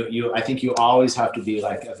yeah, I think you always have to be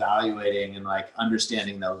like evaluating and like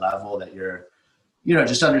understanding the level that you're,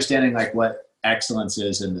 just understanding like what excellence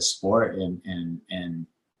is in the sport, and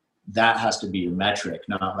that has to be your metric,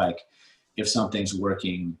 not like if something's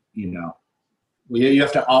working, you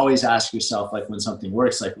have to always ask yourself, like, when something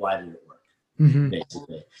works, like, why did it work? Mm-hmm.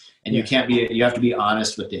 Basically. And you have to be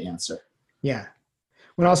honest with the answer. Yeah.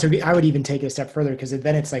 Well, also I would even take it a step further, because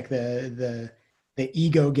then it's like the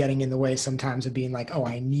ego getting in the way sometimes of being like, oh,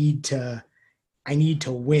 I need to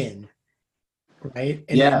win. Right.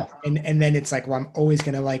 And yeah. Then it's like, well, I'm always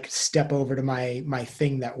going to like step over to my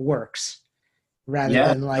thing that works, rather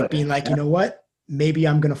than like being like, you know what, maybe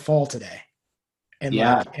I'm going to fall today, and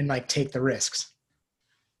take the risks.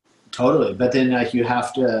 Totally. But then like you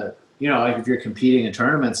have to, like if you're competing in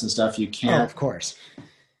tournaments and stuff, you can't, of course,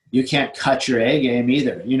 you can't cut your A game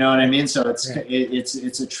either. You know what I mean? So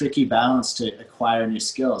it's a tricky balance to acquire new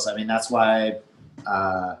skills. I mean, that's why,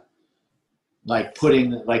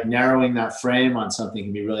 narrowing that frame on something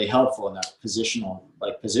can be really helpful, and that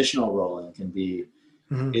positional rolling can be,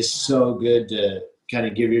 mm-hmm. is so good to kind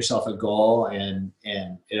of give yourself a goal, and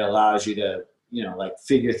it allows you to,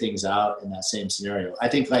 figure things out in that same scenario. I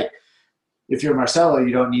think like if you're Marcelo,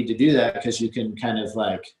 you don't need to do that, because you can kind of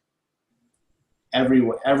like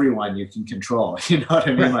everyone you can control, you know what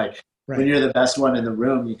I mean? Right. Like when you're the best one in the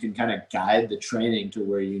room, you can kind of guide the training to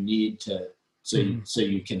where you need to, so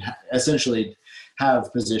you can essentially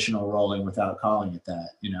have positional rolling without calling it that,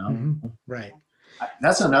 Mm-hmm. Right.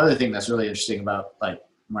 That's another thing that's really interesting about like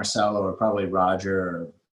Marcelo or probably Roger or,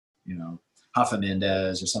 you know, Rafa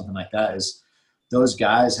Mendez or something like that, is those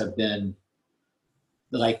guys have been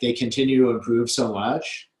like, they continue to improve so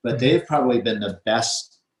much, but they've probably been the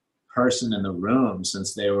best person in the room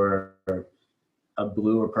since they were a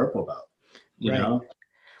blue or purple belt, you know?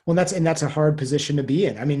 Well, that's a hard position to be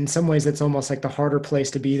in. I mean, in some ways, it's almost like the harder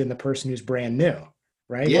place to be than the person who's brand new,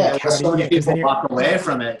 right? Yeah, like so many people walk away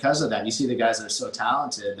from it because of that. You see the guys that are so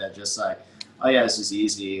talented that just like, oh yeah, this is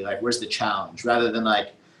easy. Like, where's the challenge? Rather than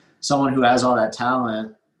like someone who has all that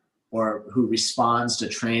talent or who responds to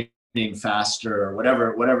training faster or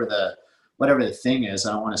whatever the thing is.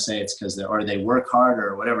 I don't want to say it's because they work harder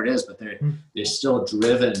or whatever it is, but they're still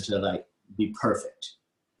driven to like be perfect,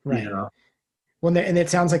 right? You know? Well, and it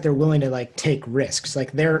sounds like they're willing to like take risks.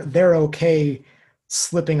 Like they're okay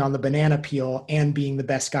slipping on the banana peel and being the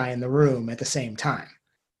best guy in the room at the same time.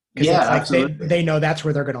 Yeah, like absolutely. They know that's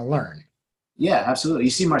where they're going to learn. Yeah, absolutely. You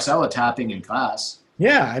see Marcelo tapping in class.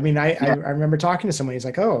 Yeah, I mean, I remember talking to someone. He's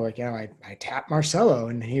like, "Oh, like, you know, I tapped Marcelo,"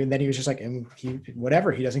 and then he was just like, and he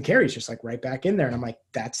whatever, he doesn't care. He's just like right back in there, and I'm like,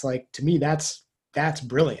 that's like, to me, that's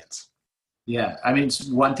brilliance. Yeah, I mean,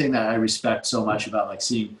 one thing that I respect so much about like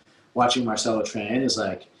watching Marcelo train is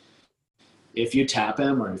like, if you tap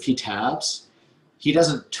him or if he taps, he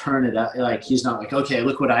doesn't turn it up. Like, he's not like, okay,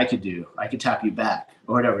 look what I could do. I could tap you back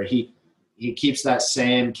or whatever. He keeps that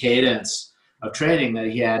same cadence of training that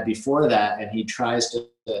he had before that, and he tries to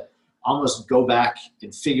almost go back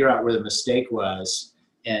and figure out where the mistake was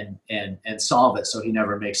and solve it so he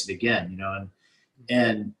never makes it again, you know.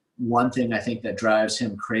 And one thing I think that drives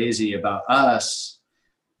him crazy about us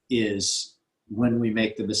is when we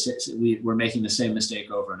make the mistake, we're making the same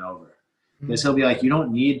mistake over and over. Because he'll be like, you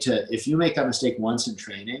don't need to, if you make that mistake once in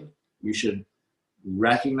training, you should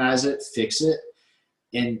recognize it, fix it,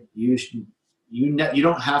 and you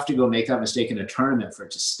don't have to go make that mistake in a tournament for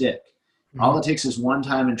it to stick. All it takes is one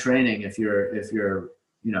time in training. If you're,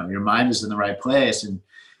 you know, your mind is in the right place and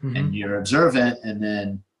you're observant, and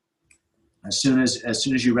then as soon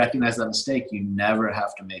as you recognize that mistake, you never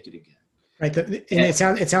have to make it again. Right. And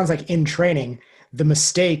it sounds like in training, the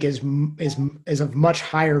mistake is of much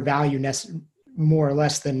higher value, more or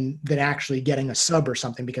less, than actually getting a sub or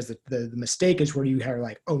something, because the mistake is where you are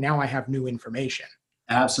like, oh, now I have new information.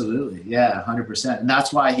 Absolutely. Yeah. 100%. And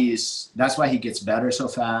that's why he gets better so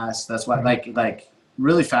fast. That's why, like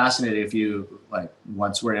really fascinating. If you like,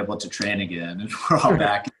 once we're able to train again and we're all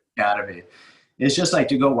back in the academy, it's just like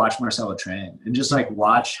to go watch Marcelo train and just like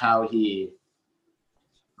watch how he,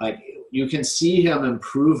 like, you can see him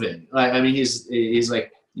improving. Like, I mean, he's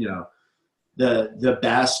like, you know, the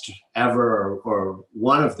best ever or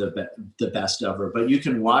one of the best ever, but you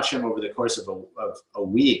can watch him over the course of a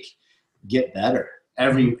week get better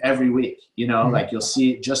every week, you know. Like, you'll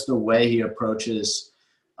see just the way he approaches,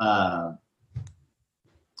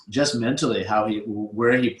 just mentally,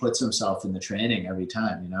 where he puts himself in the training every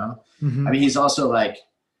time, you know. I mean, he's also like,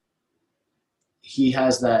 he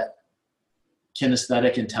has that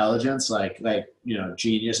kinesthetic intelligence, like, you know,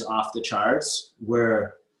 genius off the charts,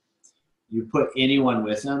 where you put anyone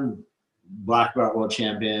with him, black belt world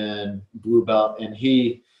champion, blue belt, and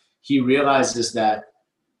he realizes that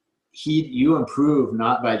you improve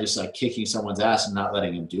not by just like kicking someone's ass and not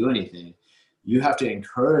letting him do anything. You have to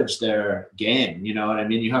encourage their game, you know what I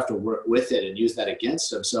mean? You have to work with it and use that against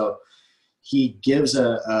them. So he gives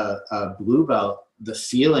a blue belt the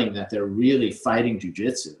feeling that they're really fighting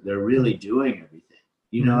jiu-jitsu. They're really doing everything.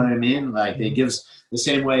 You know what I mean? Like, it gives the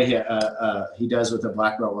same way he does with a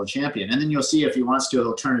black belt world champion. And then you'll see, if he wants to,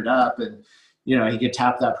 he'll turn it up, and, you know, he could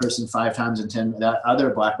tap that person 5 times in 10, that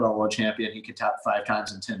other black belt world champion, he could tap 5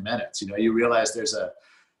 times in 10 minutes. You know, you realize there's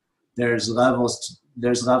levels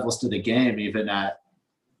to the game, even at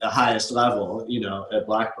the highest level, you know, at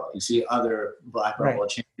black belt. You see other black belt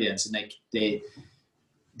world champions, and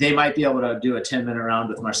they might be able to do a 10-minute round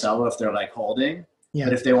with Marcelo if they're like holding,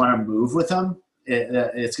 but if they want to move with him,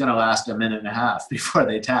 it's going to last a minute and a half before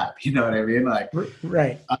they tap. You know what I mean? Like,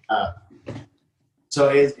 right. So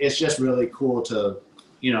it's just really cool to,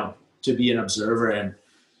 you know, to be an observer, and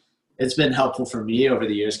it's been helpful for me over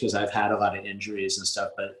the years because I've had a lot of injuries and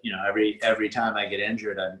stuff. But, you know, every time I get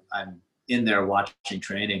injured, I'm in there watching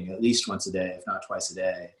training at least once a day, if not twice a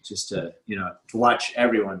day, just to, you know, to watch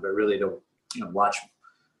everyone, but really to, you know, watch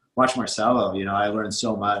Marcelo. You know, I learned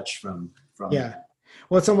so much from that.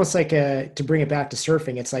 Well, it's almost like, to bring it back to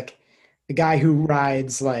surfing, it's like the guy who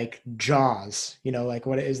rides like Jaws, you know, like,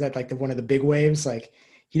 what is that, like one of the big waves? Like,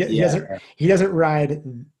 he doesn't ride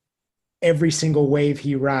every single wave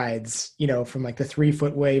he rides, you know, from like the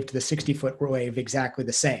 3-foot wave to the 60-foot wave exactly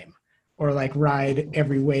the same, or like ride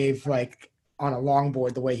every wave like on a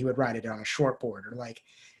longboard the way he would ride it on a shortboard, or like,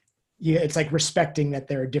 yeah, it's like respecting that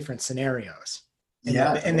there are different scenarios, and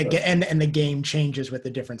Yeah, and the game changes with the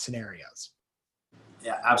different scenarios.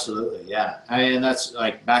 yeah, absolutely. Yeah. I mean, that's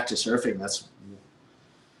like back to surfing.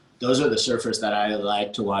 Those are the surfers that I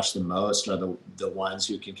like to watch the most, are the ones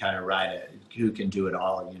who can kind of ride it, who can do it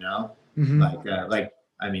all, you know? Mm-hmm.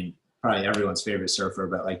 I mean, probably everyone's favorite surfer,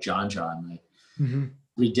 but like John, like Mm-hmm.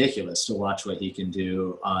 ridiculous to watch what he can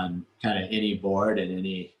do on kind of any board and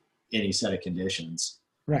any set of conditions.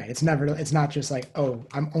 Right. It's not just like, oh,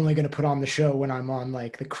 I'm only going to put on the show when I'm on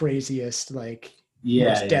like the craziest, like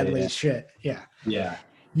most deadly shit. Yeah. Yeah.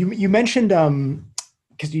 You mentioned,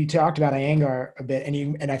 because you talked about Iyengar a bit,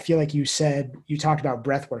 and I feel like you talked about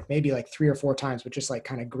breath work maybe like 3 or 4 times, but just like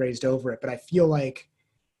kind of grazed over it. But I feel like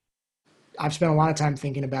I've spent a lot of time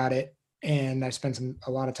thinking about it, and I've spent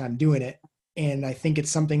a lot of time doing it. And I think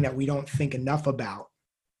it's something that we don't think enough about.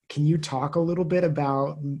 Can you talk a little bit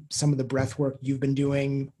about some of the breath work you've been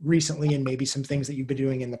doing recently, and maybe some things that you've been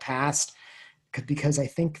doing in the past? Because I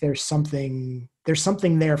think there's something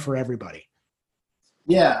there for everybody.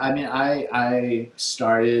 Yeah. I mean, I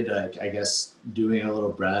started, I guess, doing a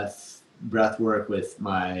little breath work with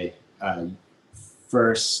my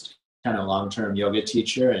first kind of long-term yoga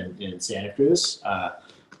teacher in Santa Cruz,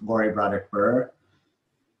 Lori Broderick Burr.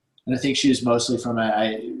 And I think she was mostly from an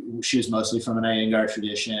Iyengar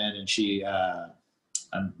tradition, and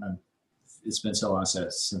it's been so long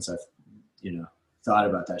since I've thought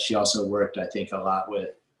about that. She also worked, I think, a lot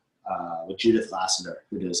with Judith Lassiter,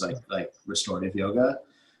 who does like restorative yoga,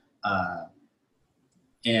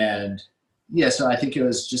 and yeah. So I think it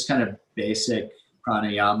was just kind of basic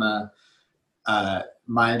pranayama.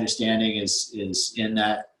 My understanding is in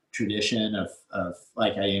that tradition of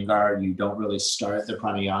like Iyengar, you don't really start the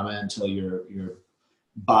pranayama until your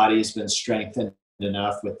body's been strengthened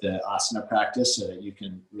enough with the asana practice so that you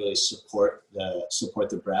can really support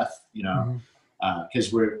the breath,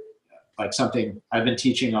 because we're like something I've been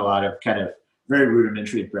teaching a lot of kind of very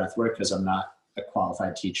rudimentary breath work, because I'm not a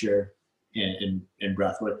qualified teacher in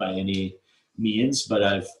breath work by any means,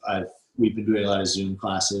 but we've been doing a lot of Zoom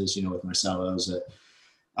classes, with Marcelo's,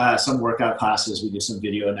 some workout classes. We do some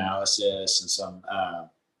video analysis and some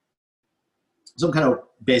kind of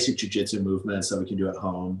basic jiu-jitsu movements that we can do at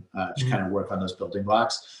home to kind of work on those building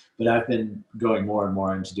blocks. But I've been going more and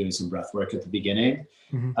more into doing some breath work at the beginning.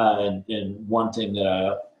 And one thing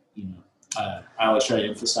that I always try to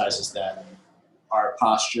emphasize is that our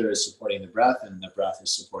posture is supporting the breath, and the breath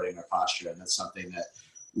is supporting our posture. And that's something that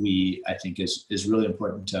I think is really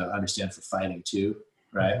important to understand for fighting too,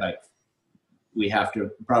 right? Like, we have to,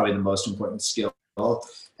 probably the most important skill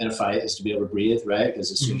in a fight is to be able to breathe, right? Because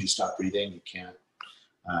as soon as you stop breathing, you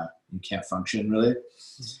can't function really.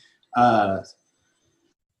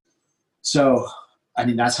 So, I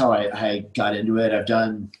mean, that's how I got into it. I've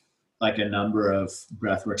done like a number of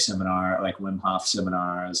breathwork like Wim Hof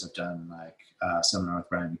seminars. I've done like a seminar with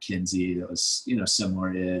Brian McKenzie that was,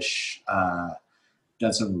 similar-ish.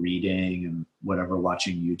 Done some reading and whatever,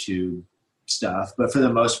 watching YouTube stuff. But for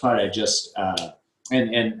the most part, I just,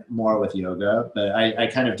 and more with yoga, but I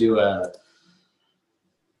kind of do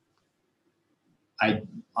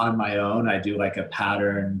on my own, I do like a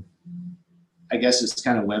pattern. I guess it's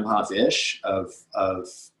kind of Wim Hof-ish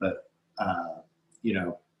but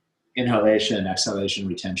inhalation, exhalation,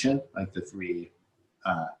 retention, like the 3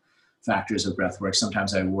 factors of breath work.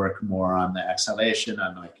 Sometimes I work more on the exhalation.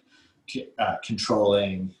 I'm like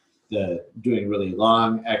controlling doing really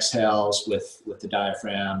long exhales with the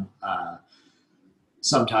diaphragm.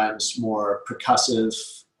 Sometimes more percussive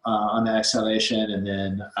on the exhalation, and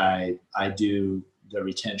then I do the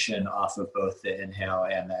retention off of both the inhale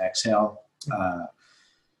and the exhale.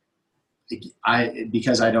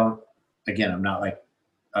 Because I'm not like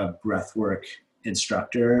a breathwork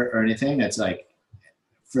instructor or anything. It's like,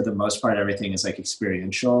 for the most part, everything is like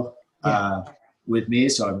experiential with me.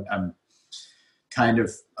 So I'm kind of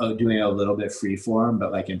doing a little bit free form,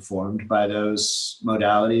 but like informed by those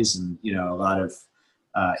modalities. And, a lot of,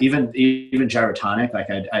 even gyrotonic, like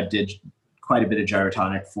I did quite a bit of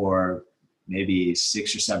gyrotonic for maybe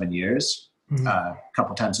 6 or 7 years, a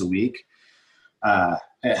couple times a week.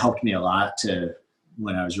 It helped me a lot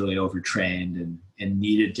when I was really overtrained and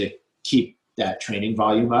needed to keep that training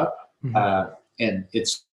volume up. And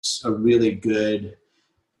it's a really good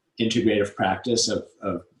integrative practice of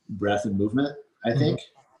breath and movement, I think.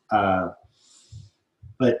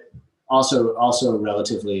 But also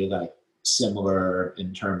relatively like similar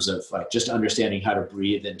in terms of like just understanding how to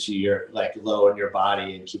breathe into your like low in your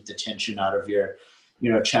body and keep the tension out of your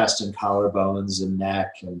chest and collarbones and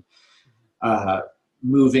neck. And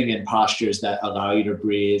moving in postures that allow you to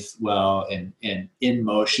breathe well, and in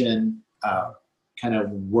motion, kind of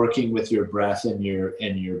working with your breath and your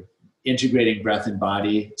integrating breath and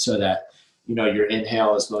body so that, you know, your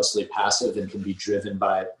inhale is mostly passive and can be driven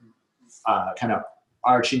by kind of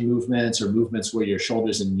arching movements or movements where your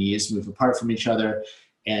shoulders and knees move apart from each other.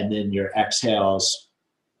 And then your exhales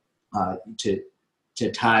to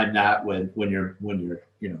time that when you're you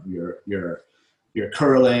know you're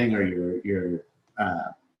curling, or you're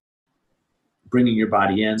bringing your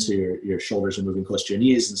body in, so your shoulders are moving close to your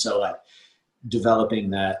knees. And so like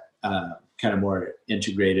developing that kind of more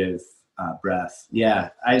integrative breath. Yeah.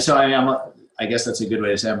 I guess that's a good way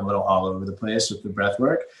to say I'm a little all over the place with the breath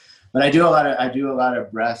work, but I do a lot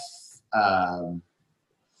of breath. I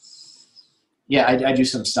do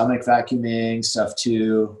some stomach vacuuming stuff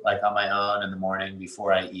too, like on my own in the morning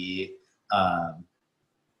before I eat. I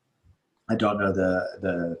don't know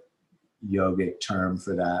the yogic term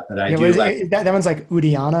for that, but I do like that one's like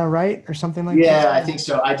Uddiyana, right? Or something like that. Yeah, I think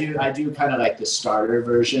so. I do kind of like the starter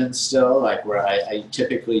version still, like where I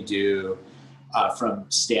typically do from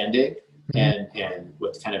standing and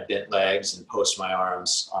with kind of bent legs, and post my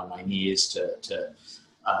arms on my knees to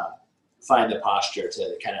find the posture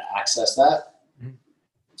to kind of access that.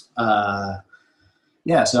 But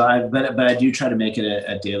I do try to make it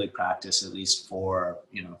a daily practice, at least for,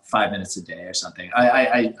 5 minutes a day or something.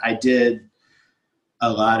 I did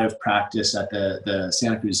a lot of practice at the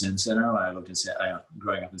Santa Cruz Zen Center when I lived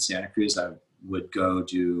growing up in Santa Cruz. I would go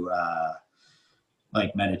do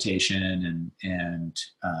like meditation, and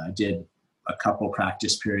did a couple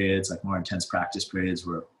practice periods, like more intense practice periods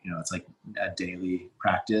where, it's like a daily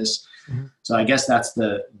practice. Mm-hmm. So I guess that's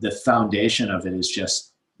the foundation of it, is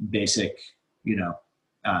just basic,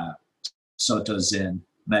 Soto Zen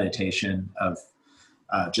meditation of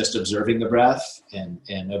just observing the breath and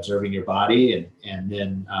observing your body. And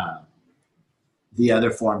then the other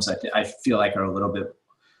forms I feel like are a little bit,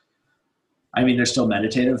 they're still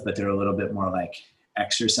meditative, but they're a little bit more like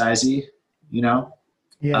exercisey,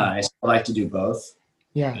 Yeah. I still like to do both.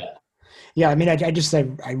 Yeah.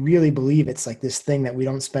 I really believe it's like this thing that we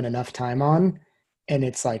don't spend enough time on. And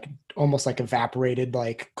it's like almost like evaporated,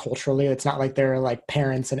 like culturally. It's not like there are like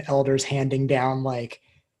parents and elders handing down like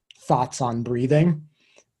thoughts on breathing.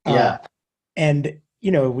 Yeah. And,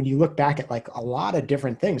 when you look back at like a lot of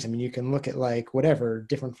different things, you can look at like whatever,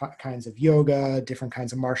 different kinds of yoga, different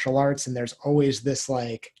kinds of martial arts. And there's always this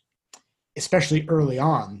like, especially early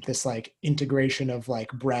on, this like integration of like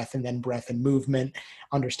breath, and then breath and movement,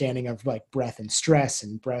 understanding of like breath and stress,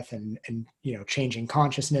 and breath and changing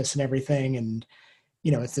consciousness and everything. And,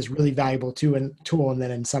 it's this really valuable tool. And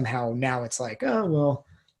then somehow now it's like, oh, well,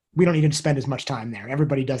 we don't need to spend as much time there.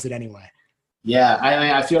 Everybody does it anyway. Yeah.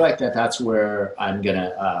 I feel like that's where I'm going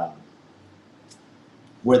to,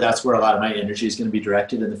 that's where a lot of my energy is going to be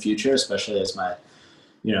directed in the future, especially as my,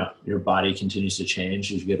 your body continues to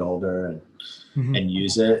change as you get older and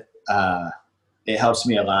use it. It helps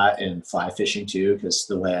me a lot in fly fishing too, because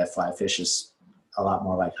the way I fly fish is a lot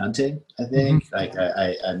more like hunting, I think. Mm-hmm. Like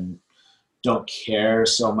I don't care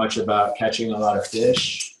so much about catching a lot of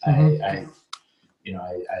fish. Mm-hmm. I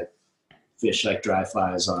fish like dry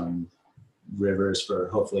flies on rivers for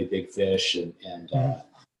hopefully big fish, and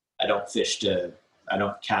I don't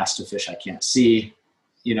cast a fish I can't see,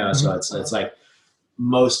 so it's like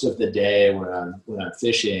most of the day when I'm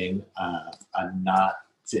fishing, I'm not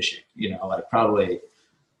fishing, like probably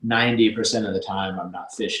 90% of the time I'm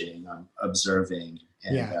not fishing, I'm observing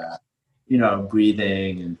and,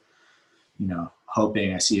 breathing and,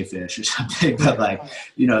 hoping I see a fish or something, but like,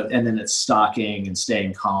 and then it's stalking and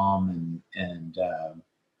staying calm and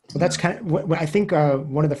well, that's kind of what I think.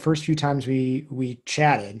 One of the first few times we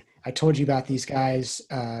chatted, I told you about these guys,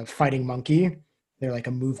 Fighting Monkey. They're like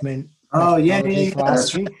a movement. Oh yeah.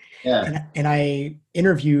 That's right. Yeah. And I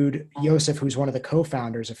interviewed Yosef, who's one of the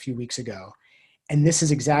co-founders, a few weeks ago. And this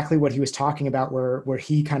is exactly what he was talking about, where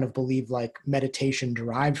he kind of believed like meditation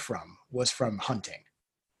was from hunting.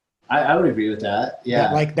 I would agree with that.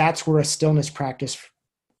 Yeah. Like that's where a stillness practice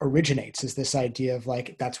originates, is this idea of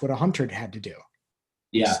like, that's what a hunter had to do.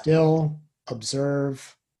 Yeah. Still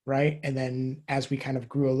observe, right? And then as we kind of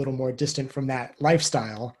grew a little more distant from that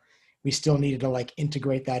lifestyle, we still needed to like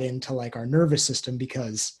integrate that into like our nervous system,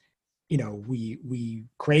 because, we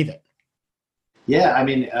crave it. Yeah.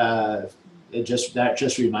 That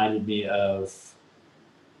just reminded me of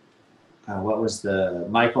what was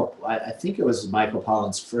I think it was Michael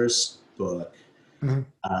Pollan's first book. Mm-hmm.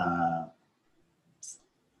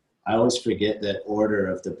 I always forget the order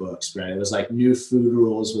of the books, right? It was like New Food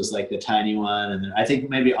Rules was like the tiny one. And then I think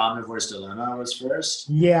maybe Omnivore's Dilemma was first.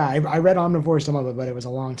 Yeah, I read Omnivore's Dilemma, but it was a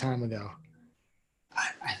long time ago.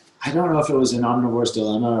 I don't know if it was in Omnivore's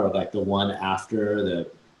Dilemma or like the one after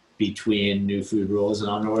the between New Food Rules and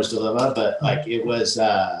Omnivore's Dilemma, but like it was,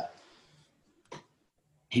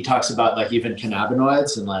 he talks about like even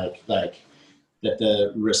cannabinoids and like that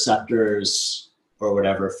the receptors or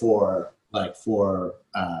whatever for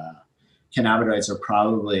cannabinoids are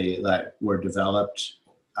probably like were developed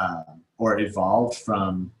or evolved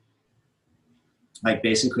from like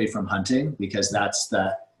basically from hunting because that's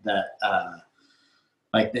that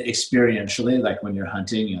like the experientially like when you're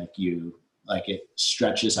hunting like you like it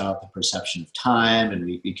stretches out the perception of time and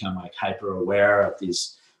we become like hyper aware of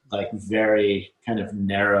these like very kind of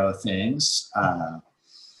narrow things.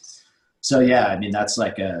 So yeah, I mean that's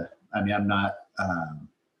like I mean I'm not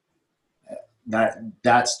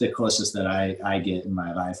that's the closest that I get in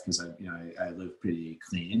my life because I live pretty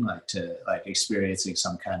clean, like to like experiencing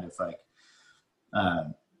some kind of like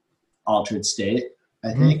altered state. I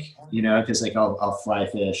Mhm. think because like I'll fly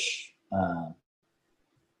fish.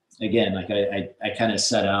 Again, like I kind of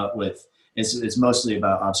set out with it's mostly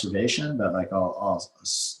about observation, but like I'll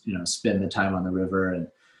spend the time on the river and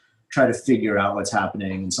try to figure out what's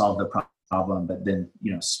happening and solve the problem, but then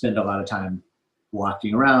spend a lot of time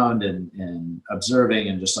walking around and observing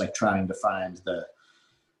and just like trying to find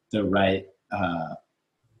the right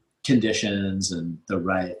conditions and the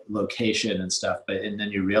right location and stuff. And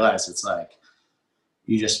then you realize it's like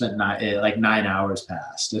you just spent 9 hours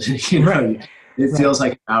past. Right. It Right. feels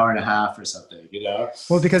like an hour and a half or something.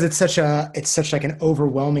 Well, because it's such like an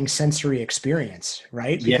overwhelming sensory experience,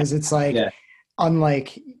 right? Yeah, Because it's like yeah,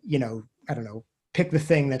 unlike, I don't know, pick the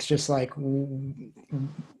thing that's just like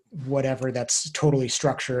whatever that's totally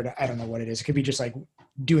structured. I don't know what it is. It could be just like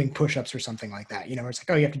doing push-ups or something like that. It's like,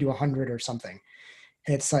 oh, you have to do 100 or something.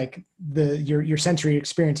 And it's like your sensory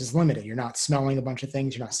experience is limited. You're not smelling a bunch of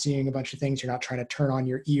things, you're not seeing a bunch of things, you're not trying to turn on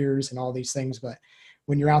your ears and all these things. But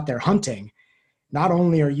when you're out there hunting, not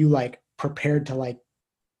only are you like prepared to like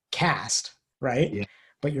cast, right? yeah,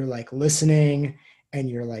 But you're like listening and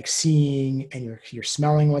you're like seeing and you're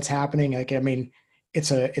smelling what's happening. Like, I mean,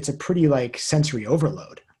 it's a pretty like sensory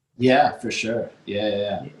overload, yeah, for sure. Yeah,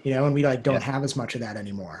 yeah, yeah. and we like Yeah. don't have as much of that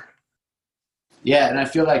anymore. Yeah, and I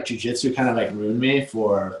feel like jujitsu kind of like ruined me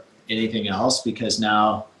for anything else because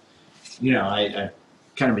now, I've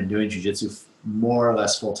kind of been doing jujitsu more or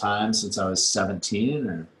less full time since I was 17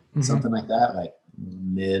 or Mm-hmm. something like that, like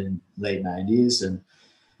late 90s. And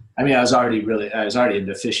I mean, I was already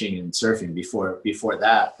into fishing and surfing before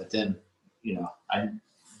that, but then,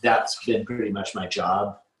 that's been pretty much my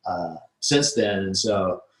job since then. And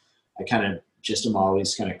so I kind of just am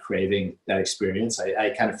always kind of craving that experience. I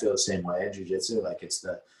kind of feel the same way in jujitsu. Like it's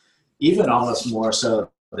even almost more so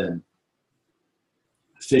than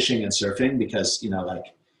fishing and surfing because, like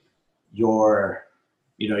you're,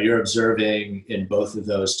 you're observing in both of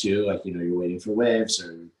those too. Like, you're waiting for waves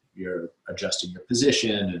or you're adjusting your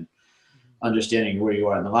position and understanding where you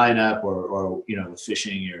are in the lineup or with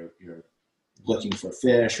fishing, you're looking for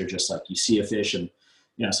fish or just like you see a fish and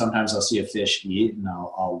sometimes I'll see a fish eat and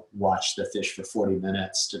I'll watch the fish for 40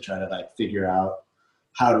 minutes to try to like figure out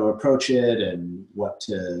how to approach it and what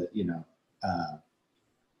to uh,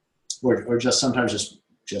 or just sometimes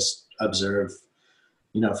just observe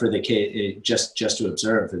for the case just to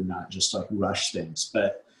observe and not just like rush things.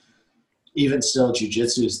 But even still,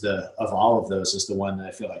 jujitsu is of all of those is the one that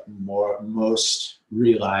I feel like most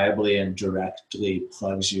reliably and directly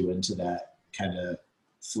plugs you into that kind of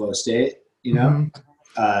flow state, Mm-hmm.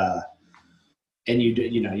 uh, and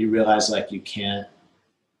you realize like you can't,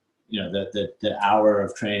 the hour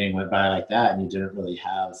of training went by like that, and you didn't really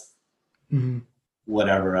have Mm-hmm.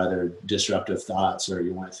 whatever other disruptive thoughts, or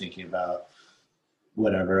you weren't thinking about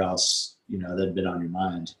whatever else that had been on your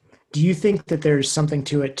mind. Do you think that there's something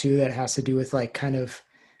to it too that has to do with like kind of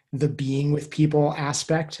the being with people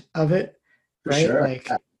aspect of it, For right? sure. Like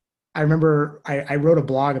I remember I wrote a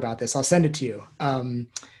blog about this. I'll send it to you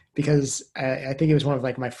because I think it was one of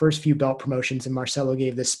like my first few belt promotions, and Marcelo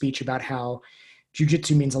gave this speech about how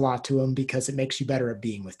jujitsu means a lot to him because it makes you better at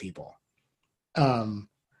being with people. Um,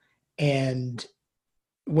 and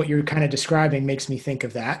what you're kind of describing makes me think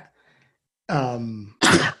of that. Um,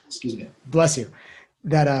 Excuse me. bless you.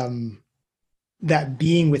 That that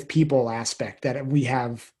being with people aspect that we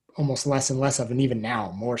have almost less and less of, and even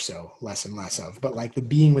now more so less and less of. But like the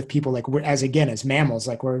being with people, like we're as mammals,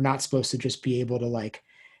 like we're not supposed to just be able to like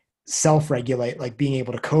self-regulate. Like being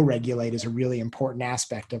able to co-regulate is a really important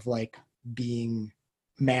aspect of like being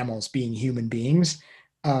mammals, being human beings.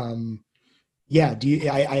 Yeah.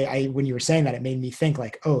 When you were saying that, it made me think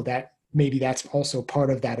like, oh, that maybe that's also part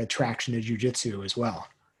of that attraction to jujitsu as well.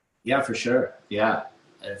 Yeah, for sure. Yeah,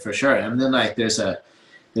 for sure. And then like there's a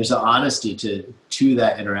honesty to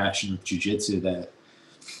that interaction with jujitsu that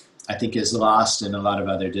I think is lost in a lot of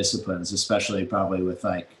other disciplines, especially probably with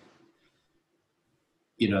like,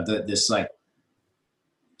 this like,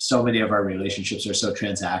 so many of our relationships are so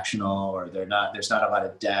transactional, or there's not a lot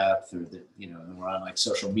of depth, or we're on like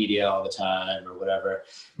social media all the time or whatever.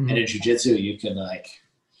 And Mhm. in jujitsu,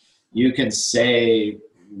 you can say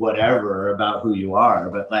whatever about who you are,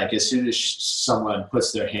 but like as soon as someone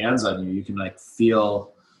puts their hands on you, you can like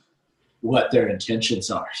feel what their intentions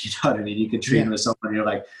are. You know what I mean? You can train Yeah. with someone, you're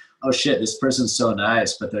like, oh shit, this person's so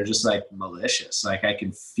nice, but they're just like malicious. Like I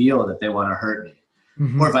can feel that they want to hurt me, or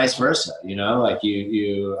Hmm. vice versa. Like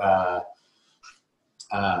you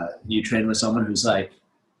train with someone who's like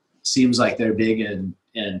seems like they're big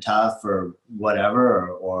and tough or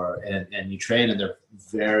whatever, and you train and they're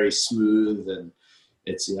very smooth, and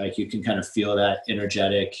it's like you can kind of feel that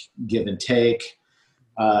energetic give and take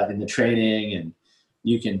in the training, and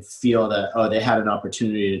you can feel that, oh, they had an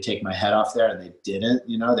opportunity to take my head off there and they didn't.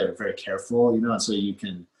 They were very careful, and so you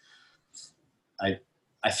can I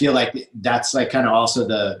I feel like that's like kind of also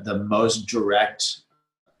the most direct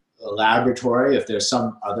laboratory if there's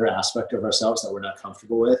some other aspect of ourselves that we're not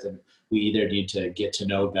comfortable with, and we either need to get to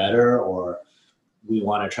know better, or we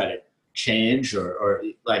want to try to change, or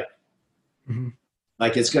Hmm.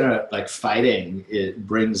 like it's gonna like fighting, it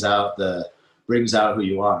brings out who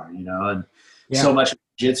you are, and so Yeah. much of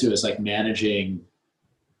jiu-jitsu is like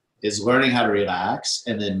is learning how to relax,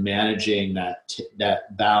 and then managing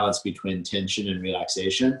that balance between tension and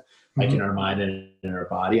relaxation, like in Hmm. our mind and in our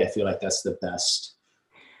body. I feel like that's the best,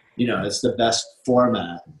 it's the best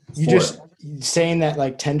format You for just it. saying that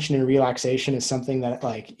like tension and relaxation is something that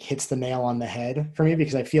like hits the nail on the head for me,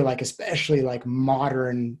 because I feel like especially like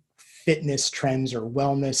modern fitness trends or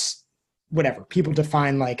wellness, whatever, people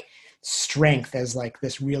define like strength as like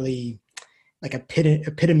this really like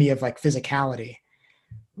epitome of like physicality.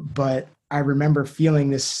 But I remember feeling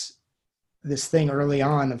this thing early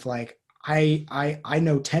on of like I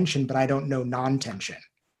know tension, but I don't know non-tension,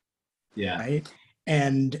 Yeah. right?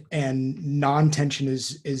 And non-tension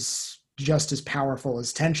is just as powerful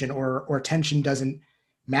as tension, or tension doesn't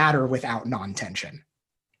matter without non-tension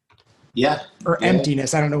Yeah. or Yeah.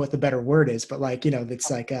 emptiness. I don't know what the better word is, but like, it's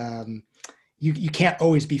like you can't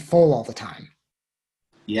always be full all the time.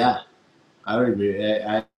 Yeah. I would agree.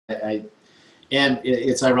 And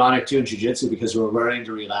it's ironic too in jiu-jitsu because we're learning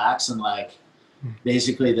to relax, and like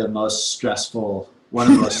basically one of the most stressful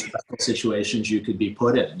situations you could be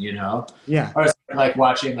put in, Yeah. or it's like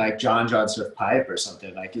watching like John surf pipe or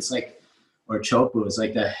something. Like it's like, or Chopu is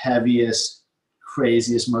like the heaviest,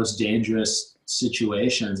 craziest, most dangerous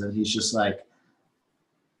situations, and he's just like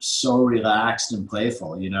so relaxed and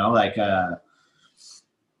playful, like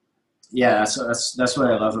yeah, that's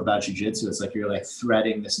what I love about jujitsu. It's like you're like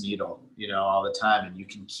threading this needle, all the time, and you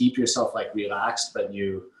can keep yourself like relaxed, but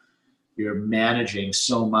you're managing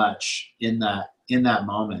so much in that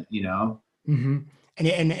moment, Hmm.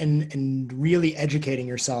 And really educating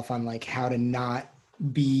yourself on like how to not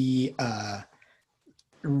be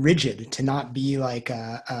rigid, to not be like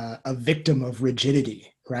a victim of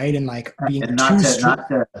rigidity, right? And like being and too strict. not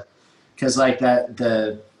to because like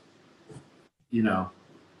that you know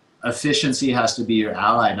efficiency has to be your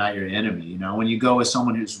ally, not your enemy. When you go with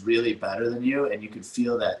someone who's really better than you, and you can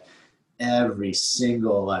feel that every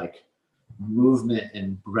single like movement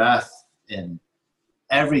and breath and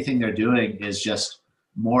everything they're doing is just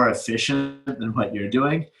more efficient than what you're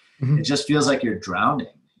doing, it Mhm. just feels like you're drowning,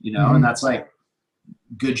 and Mhm. that's like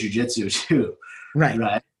good jujitsu too, Right.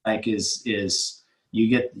 right? Like is you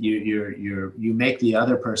get you make the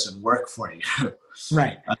other person work for you.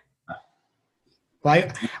 Right.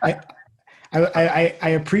 Well, I, I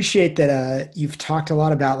appreciate that you've talked a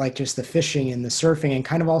lot about like just the fishing and the surfing, and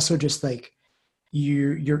kind of also just like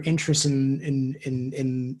your interest in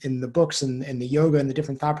the books and the yoga and the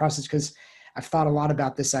different thought process, because I've thought a lot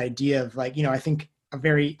about this idea of like, I think a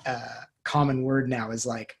very common word now is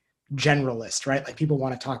like generalist, right? Like people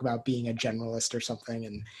want to talk about being a generalist or something,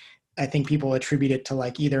 and I think people attribute it to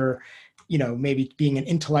like either, maybe being an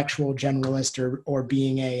intellectual generalist or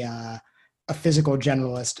being a physical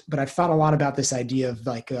generalist. But I've thought a lot about this idea of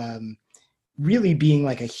like really being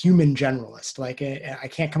like a human generalist. Like I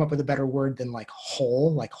can't come up with a better word than like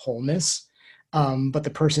whole, like wholeness. But the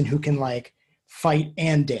person who can like fight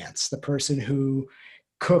and dance, the person who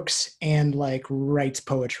cooks and like writes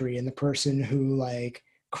poetry, and the person who like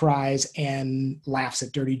cries and laughs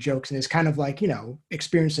at dirty jokes and is kind of like,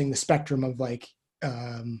 experiencing the spectrum of like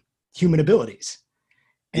human abilities.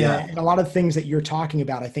 Yeah. And a lot of things that you're talking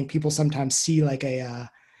about, I think people sometimes see like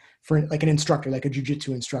for like an instructor, like a jujitsu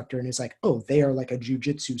instructor, and it's like, oh, they are like a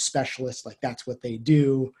jujitsu specialist, like that's what they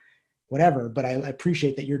do, whatever. But I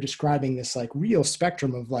appreciate that you're describing this like real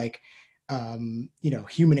spectrum of like,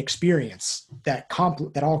 human experience that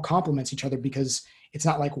that all complements each other, because it's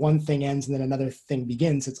not like one thing ends and then another thing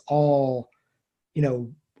begins. It's all, you know,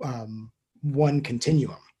 one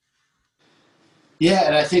continuum. Yeah,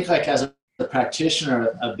 and I think like as a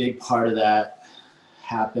practitioner, a big part of that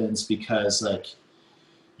happens because like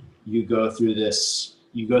you go through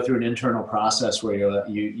an internal process where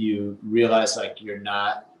you realize like you're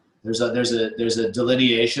not, there's a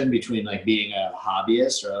delineation between like being a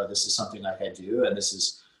hobbyist, or, oh, this is something like I do and this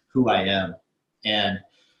is who I am. And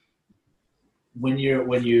when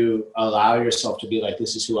you allow yourself to be like,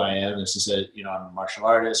 this is who I am, this is I'm a martial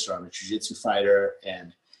artist or I'm a jiu-jitsu fighter,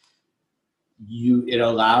 and it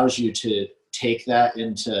allows you to take that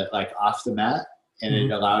into like off the mat, and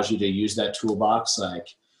it allows you to use that toolbox like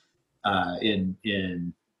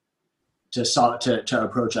to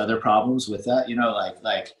approach other problems with that,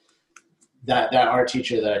 like that art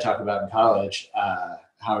teacher that I talked about in college,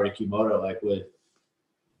 Howard Akimoto, like he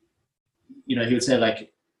would say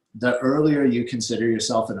like, the earlier you consider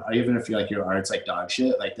yourself, and even if you're like your art's like dog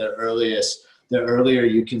shit, like the earlier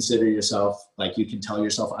you consider yourself, like you can tell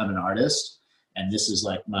yourself I'm an artist and this is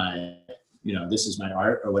like this is my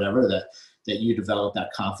art or whatever, that you develop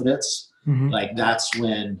that confidence. Like that's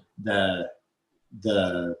when the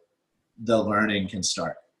learning can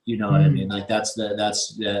start. You know what I mean? Like that's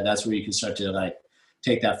where you can start to like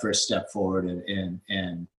take that first step forward and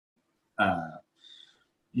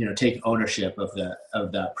take ownership of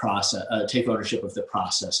that process, take ownership of the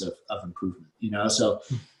process of improvement, So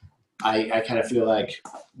I kind of feel like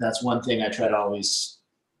that's one thing I try to always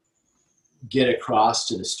get across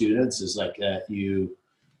to the students is like that to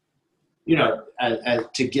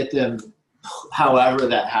get them, however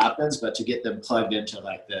that happens, but to get them plugged into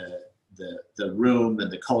like the room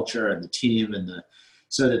and the culture and the team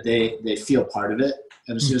so that they feel part of it.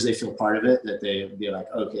 And as soon as they feel part of it, that they be like,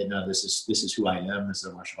 okay, no, this is who I am. This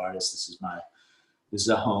is a martial artist. This is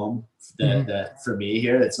a home that for me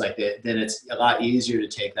here. It's like then it's a lot easier to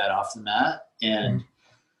take that off the mat and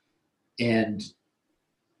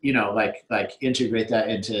like integrate that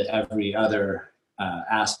into every other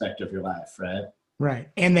aspect of your life, right? Right.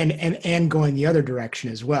 And then and going the other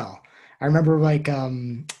direction as well. I remember like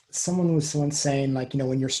someone was once saying like,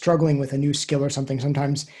 when you're struggling with a new skill or something,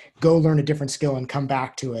 sometimes go learn a different skill and come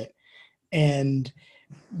back to it. And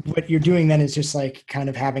what you're doing then is just like kind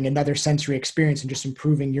of having another sensory experience and just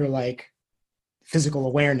improving your like physical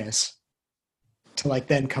awareness to like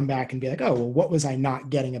then come back and be like, oh, well, what was I not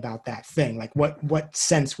getting about that thing? Like what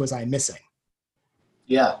sense was I missing?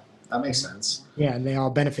 Yeah, that makes sense. Yeah. And they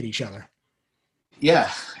all benefit each other.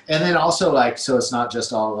 Yeah. And then also like, so it's not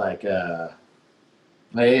just all like,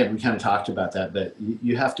 and we kind of talked about that, but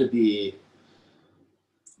you have to be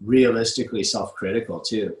realistically self-critical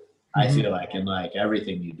too. I feel like in like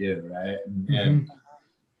everything you do, right? And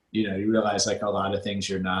you realize like a lot of things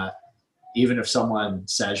you're not, even if someone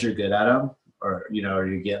says you're good at them, or or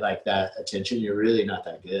you get like that attention, you're really not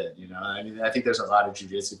that good. I mean, I think there's a lot of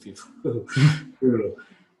jiu-jitsu people who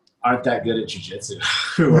aren't that good at jiu-jitsu,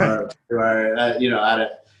 who are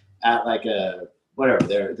at like a whatever,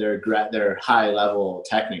 they're high level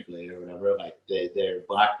technically or whatever, like they're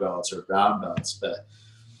black belts or brown belts, but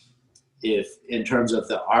if in terms of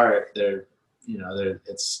the art, they're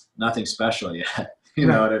it's nothing special yet. You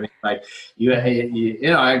know what I mean? Like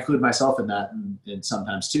I include myself in that, and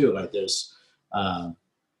sometimes too. Like there's,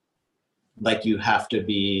 like you have to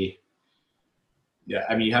be,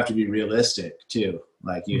 you have to be realistic too.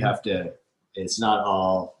 Like you have to. It's not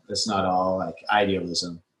all like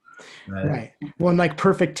idealism. Right. Well, and like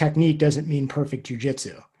perfect technique doesn't mean perfect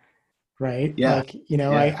jujitsu. Right. Yeah. Like,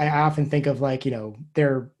 I often think of like,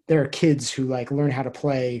 there are kids who like learn how to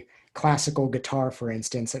play classical guitar, for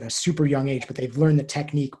instance, at a super young age, but they've learned the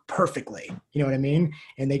technique perfectly. You know what I mean?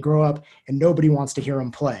 And they grow up and nobody wants to hear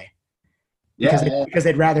them play because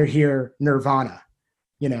they'd rather hear Nirvana,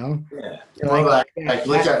 Yeah. Or like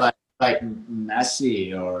look at like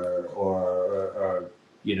Messi or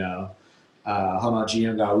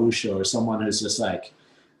Ronaldinho Gaúcho, or someone who's just like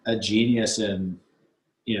a genius in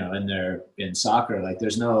soccer. Like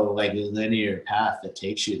there's no like linear path that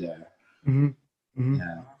takes you there.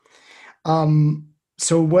 Yeah.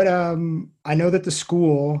 So what, I know that the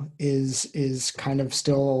school is kind of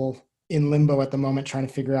still in limbo at the moment, trying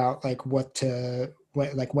to figure out like what to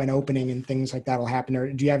when opening and things like that will happen?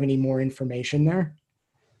 Or do you have any more information there?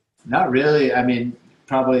 Not really. I mean,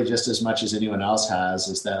 probably just as much as anyone else has,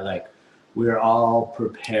 is that like we're all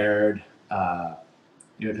prepared,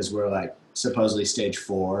 because we're like supposedly stage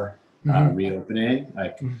 4 Hmm. reopening,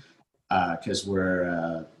 like Hmm. because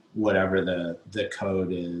we're whatever the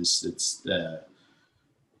code is, it's the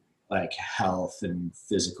like health and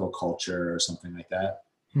physical culture or something like that,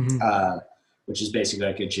 Hmm. uh, which is basically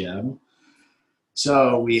like a gym.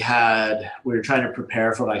 So we were trying to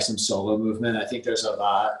prepare for like some solo movement. I think there's a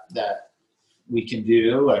lot that we can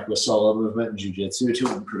do like with solo movement and jujitsu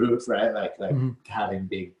to improve, right? Like Hmm. having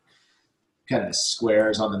big kind of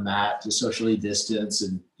squares on the mat to socially distance,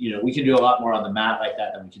 and we can do a lot more on the mat like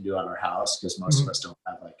that than we can do on our house, because most of Hmm. us don't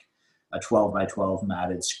have like a 12 by 12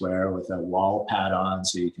 matted square with a wall pad on,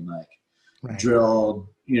 so you can like Right. drill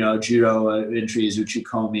judo entries,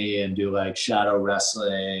 uchikomi, and do like shadow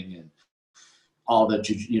wrestling and all the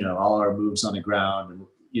all our moves on the ground.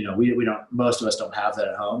 And we don't, most of us don't have that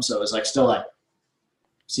at home, so it was like still like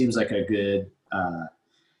seems like a good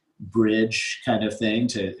bridge kind of thing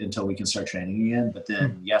to until we can start training again. But Mm.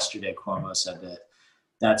 then yesterday Cuomo said that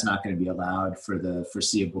that's not going to be allowed for the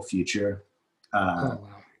foreseeable future. Oh uh, wow.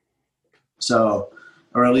 so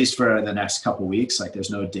or at least for the next couple weeks, like there's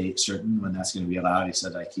no date certain when that's going to be allowed. He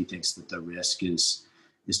said like he thinks that the risk is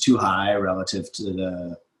too high relative to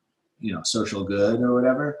the social good or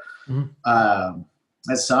whatever. Hmm.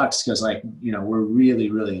 That sucks because like we're really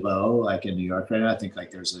really low like in New York right now. I think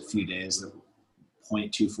like there's a few days that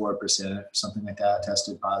 0.24% something like that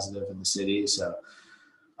tested positive in the city. So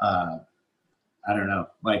uh, I don't know.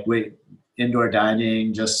 Like indoor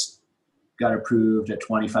dining just got approved at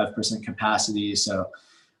 25% capacity. So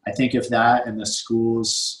I think if that and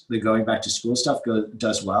the going back to school stuff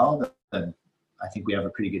does well, then I think we have a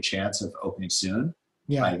pretty good chance of opening soon.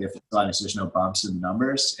 Yeah. Like if as long as there's no bumps in the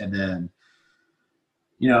numbers, and then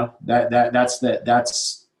that's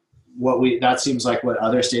that seems like what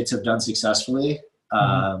other states have done successfully, Hmm.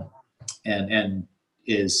 um, and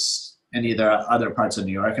is any of the other parts of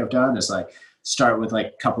New York have done is like start with like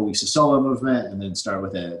a couple weeks of solo movement, and then start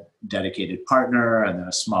with a dedicated partner, and then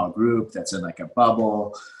a small group that's in like a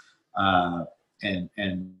bubble, uh, and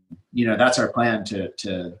that's our plan to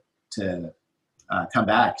come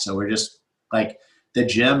back. So we're just like the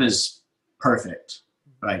gym is perfect.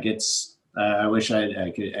 Like it's I wish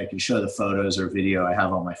I could show the photos or video I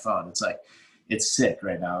have on my phone. It's like it's sick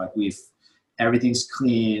right now. Like everything's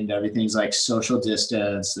cleaned, everything's like social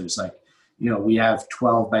distance. There's like we have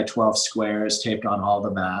 12 by 12 squares taped on all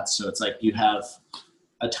the mats, so it's like you have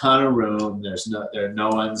a ton of room. No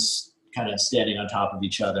one's kind of standing on top of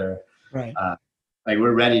each other. Right. Like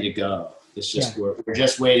we're ready to go. It's Yeah. just we're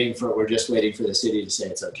just waiting for the city to say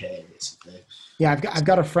it's okay, basically. Yeah. I've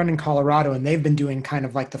got a friend in Colorado, and they've been doing kind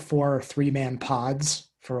of like the 4 3-man pods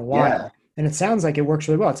for a Yeah, while. And it sounds like it works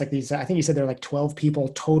really well. It's like these, I think he said they're like 12 people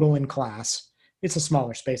total in class. It's a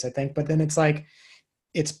smaller space, I think, but then it's like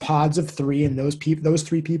it's pods of 3, and those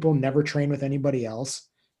 3 people never train with anybody else.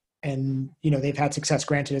 And they've had success.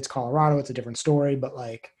 Granted, it's Colorado, it's a different story, but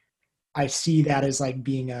like I see that as like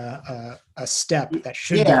being a step that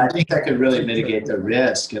should yeah. be I think that could really pretty good. mitigate the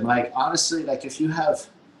risk. And like honestly, like if you have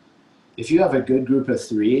a good group of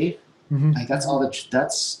 3, Hmm. like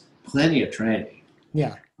that's plenty of training.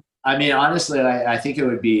 Yeah. I mean, honestly, I think it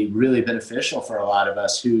would be really beneficial for a lot of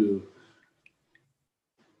us who,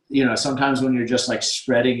 sometimes when you're just like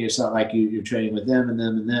spreading yourself, like you're training with them and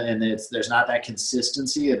them and them, and there's not that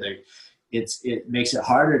consistency, and it makes it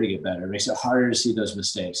harder to get better. It makes it harder to see those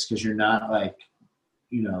mistakes because you're not like,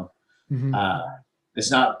 you know, Hmm. uh,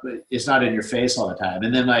 it's not in your face all the time.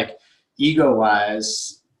 And then like ego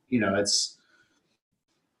wise, it's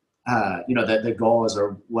that the goal is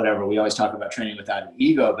or whatever. We always talk about training without an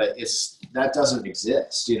ego, but that doesn't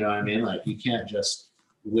exist. You know what I mean? Like you can't just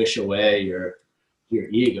wish away your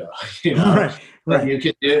ego. Right. What Right. you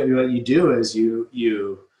can do, what you do is you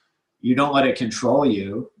don't let it control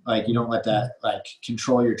you. Like you don't let that like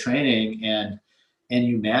control your training, and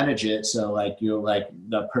you manage it. So like you're like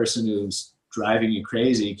the person who's driving you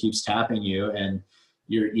crazy keeps tapping you, and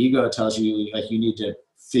your ego tells you like you need to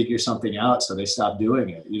figure something out, so they stop doing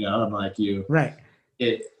it. And like Right.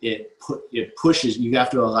 it pushes. You have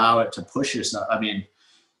to allow it to push yourself. I mean,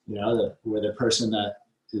 where the person that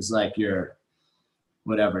is like your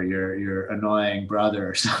annoying brother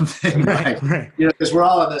or something, Right. like Right. because we're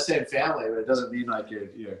all in the same family, but it doesn't mean like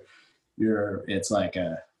you're it's like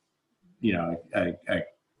a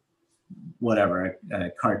whatever, a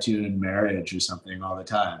cartoon marriage or something all the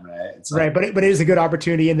time, right? It's Right. like, But it is a good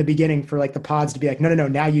opportunity in the beginning for like the pods to be like, no, no, no.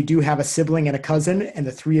 Now you do have a sibling and a cousin, and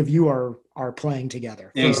the three of you are playing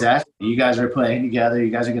together. exactly. You guys are playing together. You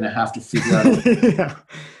guys are going to have to figure out a way Yeah.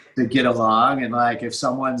 to get along. And like, if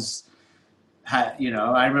someone's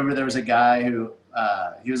I remember there was a guy who,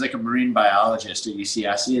 he was like a marine biologist at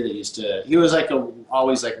UCSC that he was like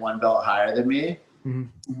always like one belt higher than me. Mhm.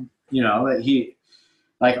 He,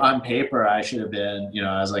 like on paper, I should have been,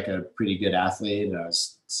 I was like a pretty good athlete. I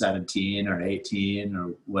was 17 or 18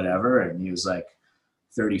 or whatever. And he was like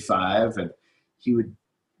 35, and he would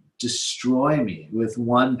destroy me with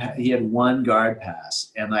he had one guard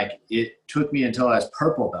pass. And like, it took me until I was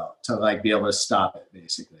purple belt to like be able to stop it,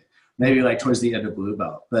 basically. Maybe like towards the end of blue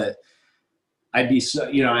belt, but I'd be so,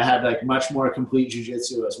 I had like much more complete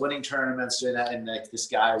jujitsu. I was winning tournaments doing that. And like, this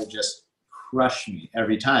guy would just crush me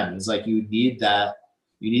every time. It's like, you need that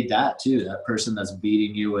too. That person that's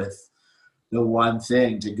beating you with the one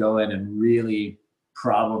thing to go in and really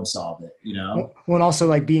problem solve it, Well, and also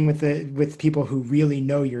like being with people who really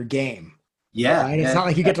know your game. Yeah. Right. It's not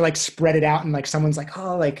like you get to like spread it out and like someone's like,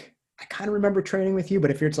 oh, like I kind of remember training with you, but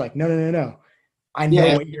if you're just like, no, no, no, no, I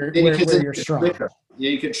know where you're strong. Yeah,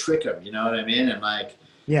 you can trick them. You know what I mean? And like,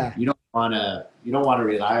 Yeah, you don't want to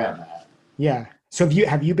rely on that. yeah. So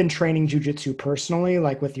have you been training jujitsu personally,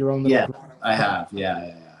 like with your own little group? I have.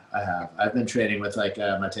 Yeah. I have. I've been training with like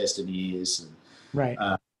Mateus Diniz, and Right.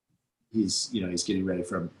 he's getting ready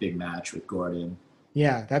for a big match with Gordon.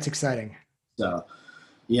 Yeah, that's exciting. So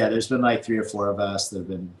yeah, there's been like 3 or 4 of us that have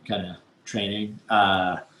been kind of training.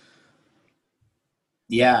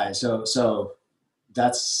 Yeah, so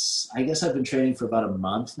that's, I guess I've been training for about a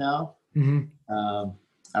month now. Mm-hmm.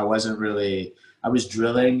 I was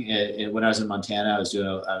drilling when I was in Montana. I was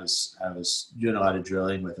doing a lot of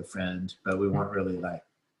drilling with a friend, but we weren't really like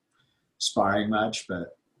sparring much.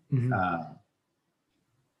 But Mm-hmm.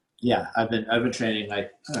 yeah, I've been training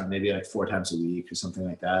like, I don't know, maybe like 4 times a week or something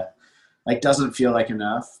like that. Like, doesn't feel like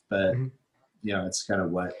enough, but it's kind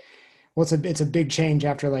of what. Well, it's a big change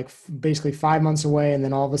after like basically 5 months away, and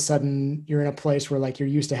then all of a sudden you're in a place where like you're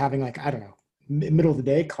used to having like, I don't know, middle of the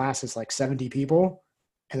day class is like 70 people,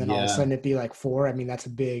 and then all of a Yeah. sudden it be like 4. I mean, that's a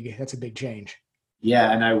big change.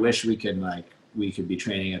 Yeah, and I wish we could be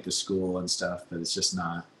training at the school and stuff, but it's just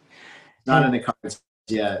not in the cards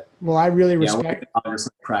yet. Well, I really Yeah, respect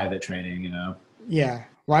obviously private training, Yeah.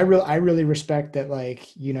 Well, I really respect that, like,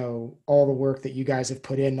 all the work that you guys have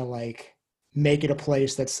put in to like make it a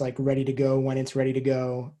place that's like ready to go when it's ready to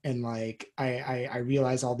go. And like, I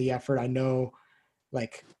realize all the effort. I know,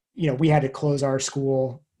 like, we had to close our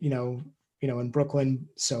school, in Brooklyn.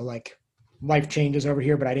 So like life changes over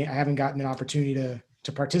here, but I haven't gotten an opportunity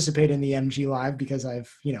to participate in the MG Live because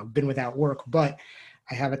I've, been without work, but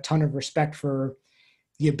I have a ton of respect for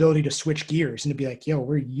the ability to switch gears and to be like, yo,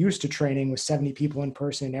 we're used to training with 70 people in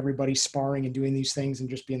person and everybody sparring and doing these things, and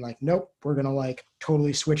just being like, nope, we're going to like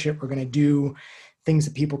totally switch it. We're going to do things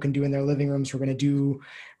that people can do in their living rooms. We're going to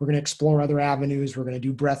explore other avenues. We're going to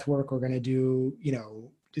do breath work. We're going to do,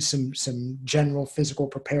 some general physical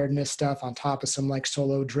preparedness stuff on top of some like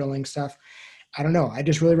solo drilling stuff. I don't know. I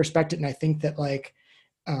just really respect it. And I think that like,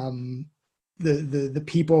 the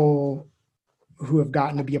people who have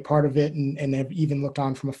gotten to be a part of it and have even looked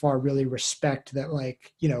on from afar really respect that,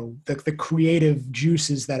 like, the creative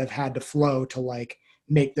juices that have had to flow to like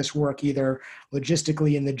make this work, either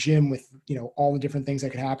logistically in the gym with, all the different things that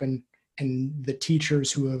could happen, and the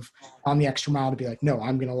teachers who have on the extra mile to be like, no,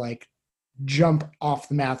 I'm going to like jump off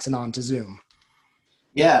the mats and onto Zoom.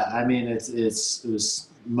 Yeah, I mean, it was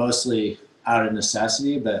mostly out of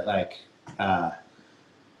necessity, but like,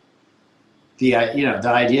 the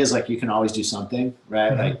idea is like, you can always do something,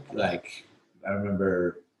 right? Mm-hmm. Like I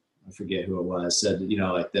remember, I forget who it was, said,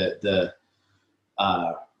 like the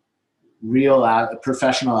real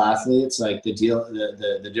professional athletes, like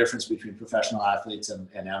the difference between professional athletes and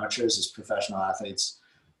amateurs is professional athletes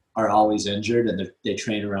are always injured, and they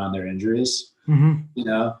train around their injuries.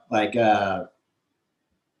 Like,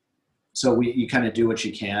 so you kind of do what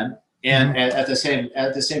you can. And at the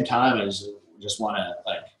same time, I just want to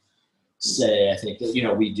like say, I think that,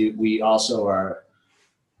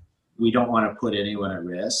 we don't want to put anyone at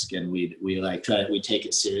risk, and we take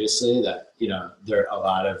it seriously that, there are a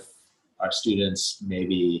lot of our students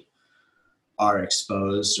maybe are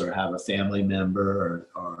exposed or have a family member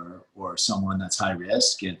or someone that's high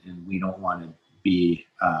risk, and we don't want to be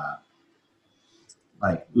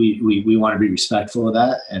we want to be respectful of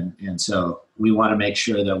that, and so we want to make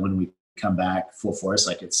sure that when we come back full force,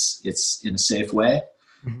 like it's in a safe way.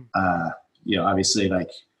 Obviously,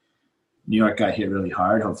 like, New York got hit really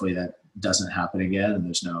hard. Hopefully that doesn't happen again and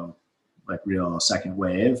there's no like real second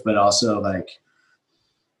wave. But also like,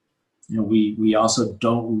 we also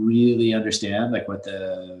don't really understand like what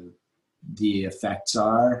the effects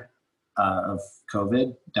are of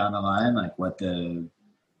COVID down the line, like what the,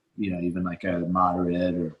 even like a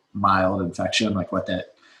moderate or mild infection, like what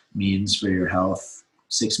that means for your health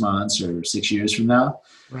 6 months or 6 years from now.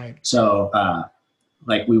 Right. So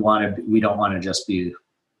like we don't want to just be,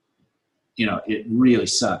 it really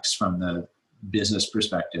sucks from the business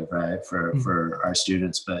perspective, right? For our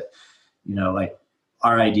students, but like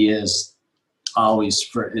our idea is always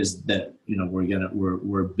is that,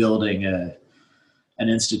 we're building an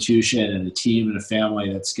institution and a team and a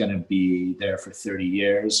family that's going to be there for 30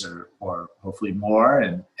 years or hopefully more.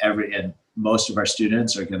 And most of our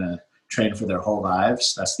students are going to train for their whole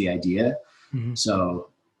lives. That's the idea. Mm-hmm. So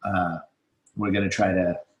we want to try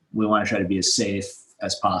to be as safe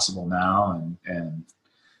as possible now. And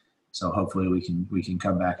so hopefully we can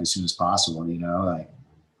come back as soon as possible,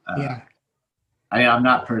 Yeah. I'm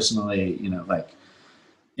not personally, like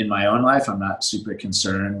in my own life, I'm not super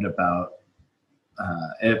concerned about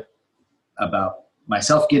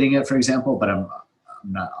myself getting it, for example, but I'm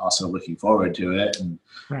not also looking forward to it. And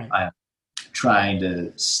right. I'm trying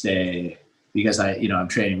to stay, because I'm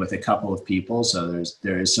training with a couple of people. So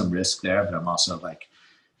there is some risk there, but I'm also like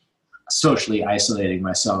socially isolating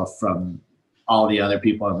myself from all the other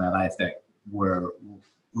people in my life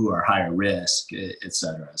who are higher risk, et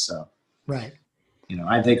cetera. So, right.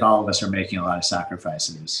 I think all of us are making a lot of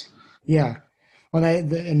sacrifices. Yeah. Well, I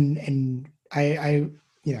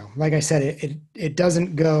like I said, it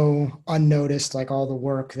doesn't go unnoticed, like all the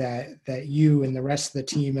work that you and the rest of the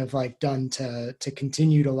team have like done to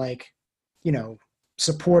continue to like,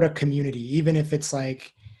 support a community, even if it's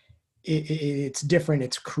like, it's different,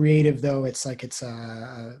 it's creative though. It's like, it's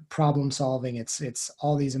problem solving. It's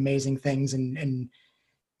all these amazing things. And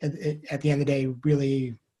at the end of the day,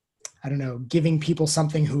 really, I don't know, giving people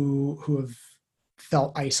something who have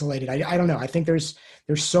felt isolated. I don't know. I think there's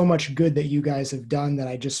so much good that you guys have done that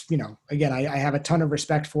I just, again, I have a ton of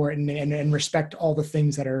respect for it and respect all the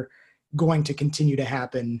things that are going to continue to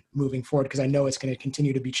happen moving forward. Cause I know it's going to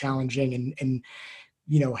continue to be challenging and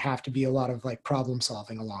have to be a lot of like problem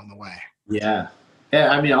solving along the way. Yeah. Yeah.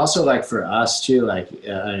 I mean, also like for us too, like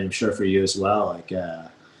I'm sure for you as well, like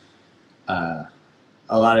a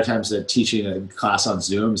lot of times the teaching a class on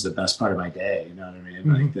Zoom is the best part of my day. You know what I mean?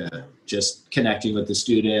 Mm-hmm. Like just connecting with the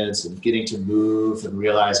students and getting to move and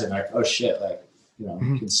realizing like, oh shit, like,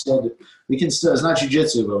 Mm-hmm. we can still, it's not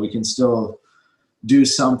jujitsu, but we can still do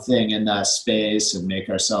something in that space and make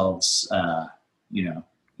ourselves,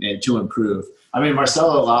 to improve. I mean,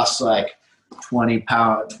 Marcelo lost like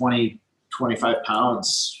 25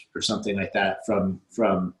 pounds or something like that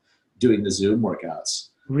from doing the Zoom workouts.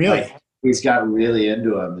 Really? Like, he's got really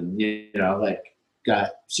into them and, like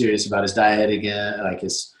got serious about his diet again. Like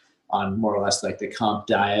is on more or less like the comp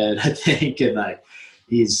diet, I think. And like,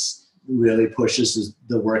 he's really pushes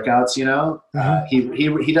the workouts,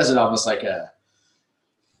 Mm-hmm. He does it almost like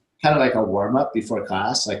kind of like a warm up before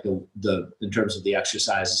class, like the in terms of the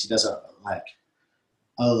exercises. He does a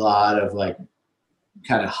lot of like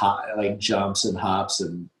kind of hot, like jumps and hops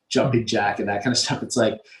and jumping jack and that kind of stuff. It's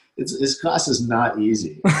like, his class is not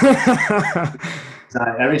easy.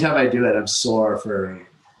 Every time I do it, I'm sore for,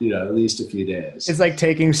 at least a few days. It's like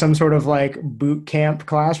taking some sort of like boot camp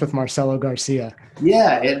class with Marcelo Garcia.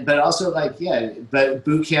 Yeah. But also like, but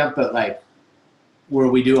boot camp, but like where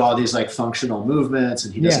we do all these like functional movements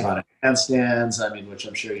and he does a lot of handstands. I mean, which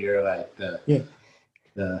I'm sure you're like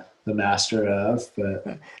the master of, but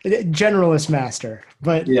generalist master.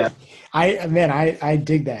 But yeah, I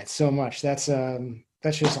dig that so much. That's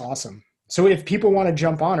just awesome. So if people want to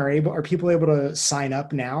jump on, are people able to sign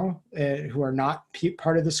up now who are not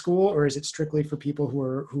part of the school, or is it strictly for people who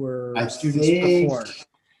are students before?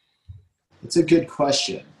 It's a good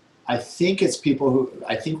question. I think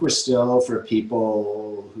we're still for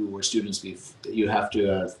people who were students you have to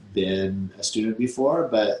have been a student before,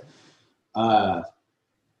 but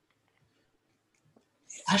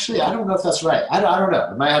actually, I don't know if that's right. I don't know.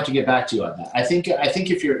 I might have to get back to you on that. I think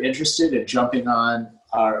if you're interested in jumping on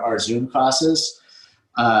our Zoom classes,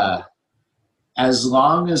 as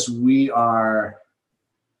long as we don't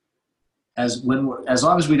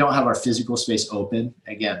have our physical space open,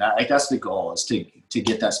 again, that's the goal, is to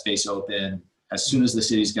get that space open as soon as the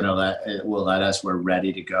city's will let us. We're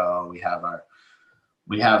ready to go.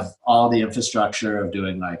 We have all the infrastructure of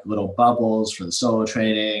doing like little bubbles for the solo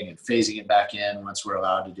training and phasing it back in once we're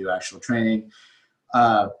allowed to do actual training.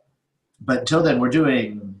 But until then, we're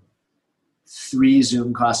doing 3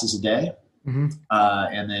 Zoom classes a day. Hmm.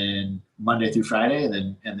 and then Monday through Friday,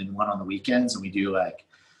 and then one on the weekends. And we do like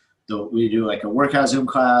a workout Zoom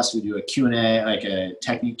class, we do a Q&A, like a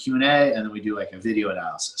technique Q&A, and then we do like a video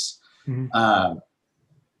analysis. Hmm. Um,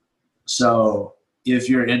 so if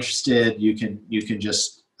you're interested, you can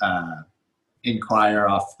just inquire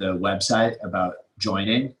off the website about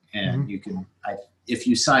joining, Hmm. and if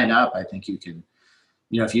you sign up, I think you can,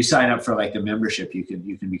 if you sign up for like the membership, you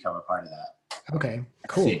can become a part of that. Okay,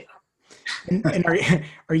 cool. Fee. And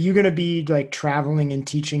are you going to be like traveling and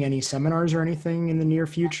teaching any seminars or anything in the near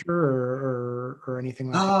future, or anything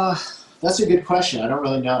like that? Uh, that's a good question. I don't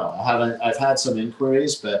really know. I haven't. I've had some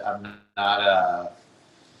inquiries, but I'm not.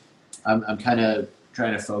 I'm kind of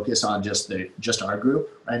trying to focus on just our group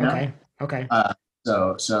right now. Okay. Okay. Uh,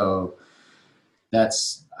 so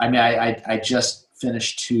that's. I mean, I just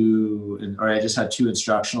finished or I just had two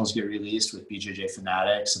instructionals get released with BJJ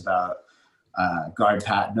Fanatics about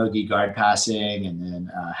no gi guard passing, and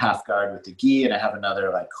then half guard with the gi, and I have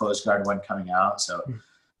another like closed guard one coming out. So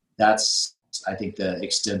that's, I think, the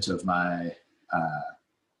extent of my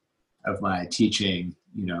teaching,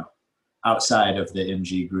 outside of the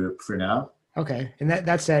MG group for now. Okay. And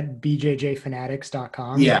that's at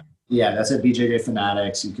bjjfanatics.com. Yeah, yeah, that's at BJJ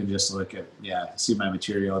Fanatics. You can just see my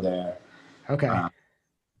material there. Okay. Uh,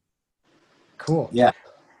 Cool. yeah,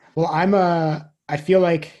 Well, I feel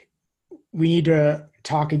like we need to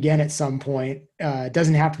talk again at some point. It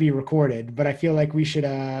doesn't have to be recorded, but I feel like we should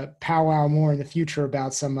powwow more in the future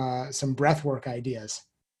about some breath work ideas.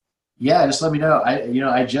 yeah. Just let me know.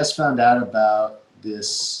 I just found out about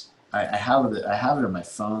this. I have it on my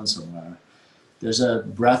phone somewhere. There's a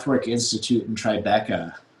Breathwork Institute in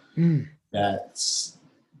Tribeca Mm, that's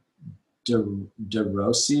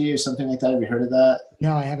DeRossi or something like that. Have you heard of that?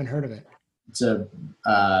 no, I haven't heard of it. It's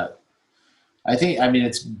uh, I mean,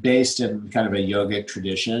 it's based in kind of a yogic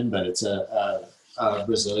tradition, but it's a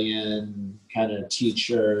Brazilian kind of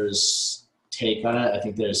teacher's take on it. I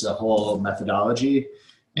think there's a whole methodology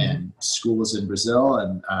Mhm. and schools in Brazil,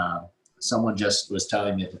 and someone just was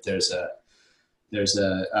telling me that there's an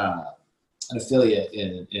affiliate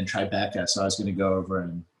in Tribeca, so I was going to go over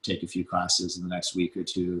and take a few classes in the next week or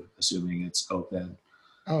two, assuming it's open.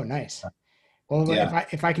 Oh, nice. Well, Yeah,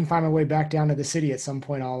 if I can find my way back down to the city at some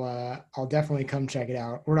point, I'll definitely come check it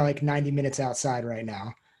out. We're like 90 minutes outside right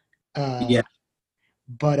now. yeah,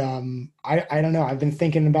 But I don't know. I've been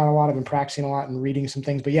thinking about a lot. I've been practicing a lot and reading some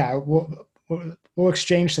things. But yeah, we'll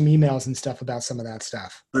exchange some emails and stuff about some of that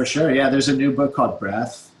stuff. for sure. Yeah, there's a new book called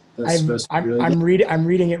Breath that's supposed to be really good. I'm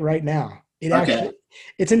reading it right now. Okay.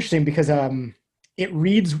 It's interesting because it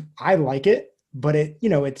reads, I like it, but it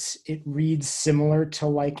reads similar to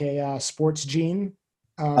like a sports gene.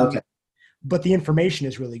 Um, Okay. but the information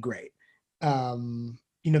is really great.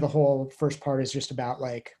 The whole first part is just about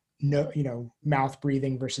like no, mouth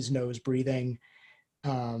breathing versus nose breathing.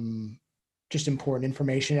 Um, just important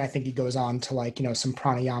information. I think he goes on to like, some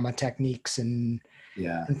pranayama techniques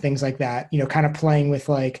Yeah. and things like that, kind of playing with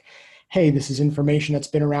like, hey, this is information that's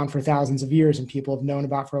been around for thousands of years and people have known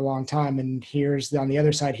about for a long time. And on the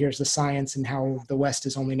other side, here's the science and how the West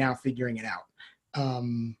is only now figuring it out.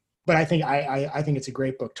 But I think it's a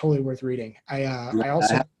great book, totally worth reading. Yeah, I I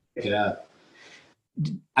also, have to check it out.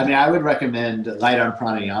 I mean, I would recommend Light on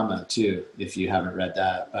Pranayama too, if you haven't read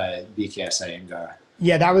that by BKS Iyengar.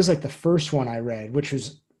 yeah, that was like the first one I read, which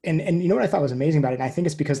was, and you know what I thought was amazing about it? And I think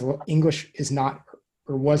it's because English is not,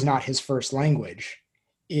 or was not his first language.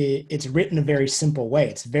 It's written a very simple way.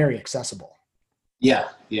 It's very accessible. Yeah,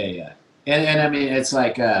 yeah, yeah. And I mean, it's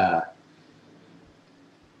like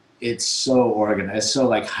it's so organized, it's so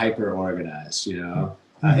like hyper organized.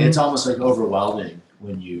 It's Hmm. almost like overwhelming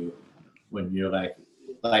when you're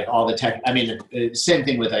like all the tech. I mean, same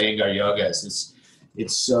thing with Iyengar Yoga. It's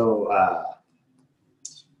so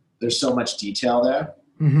there's so much detail there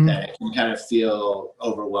Hmm. that it can kind of feel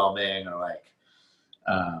overwhelming or like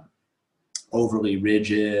um, overly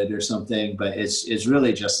rigid or something. But it's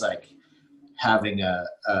really just like having a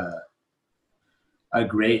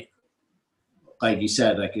great, like you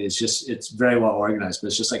said, like it's very well organized, but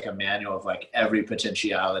it's just like a manual of like every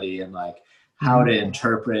potentiality and like how to Hmm.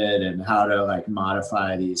 interpret and how to like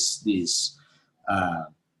modify uh,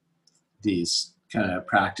 these kind of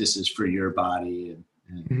practices for your body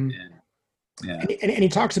Hmm. and yeah, And he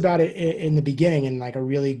talks about it in the beginning in like a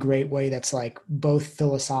really great way that's like both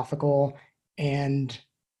philosophical and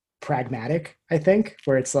pragmatic, I think,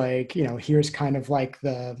 where it's like, here's kind of like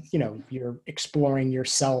you're exploring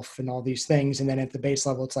yourself and all these things. And then at the base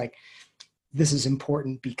level, it's like, this is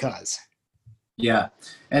important because. yeah.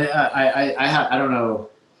 And I don't know.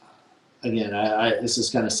 again, this is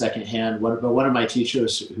kind of secondhand. But one of my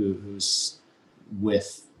teachers who's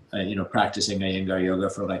with practicing Iyengar yoga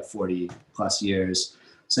for like 40 plus years,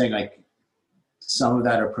 saying like some of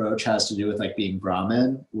that approach has to do with like being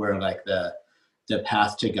Brahmin, where like the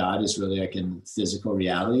path to God is really like in physical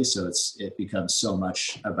reality. So it becomes so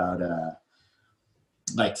much about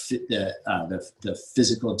like the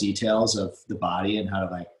physical details of the body and how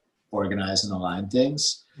to like organize and align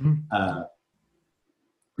things. Mhm.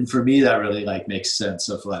 And for me, that really like makes sense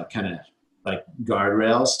of like kind of like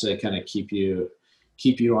guardrails to kind of keep you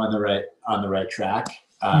on the right track.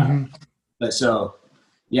 Mhm. But so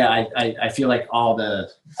yeah, I feel like all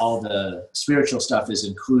the spiritual stuff is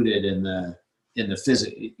included in the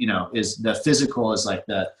physical. Is the physical is like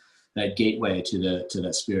that gateway to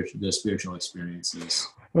the spiritual experiences.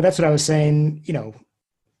 Well, that's what I was saying.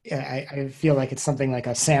 I feel like it's something like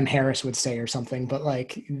a Sam Harris would say or something, but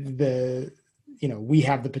like we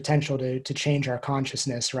have the potential to change our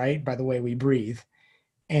consciousness, right, by the way we breathe.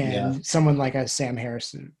 Yeah, And someone like a Sam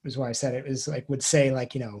Harris is why I said it is like would say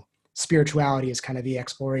like spirituality is kind of the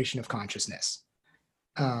exploration of consciousness.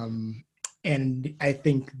 Um, and I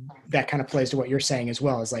think that kind of plays to what you're saying as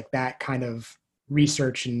well, is like that kind of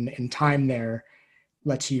research and time there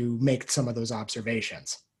lets you make some of those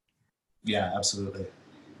observations. yeah, absolutely.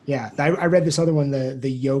 Yeah, I read this other one, the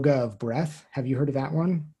Yoga of Breath. Have you heard of that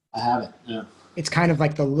one? I haven't. Yeah, It's kind of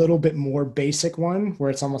like the little bit more basic one, where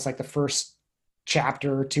it's almost like the first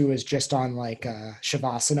chapter or two is just on like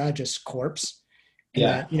shavasana, just corpse, and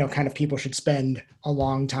yeah, that kind of people should spend a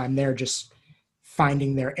long time there just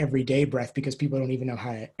finding their everyday breath, because people don't even know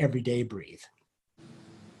how to everyday breathe.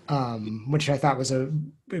 Which I thought was a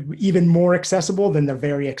even more accessible than the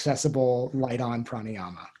very accessible light on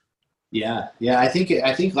pranayama. yeah. I think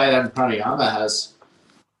Light on Pranayama has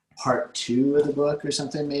part two of the book or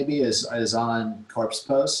something. Maybe is on corpse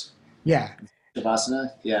pose, Yeah,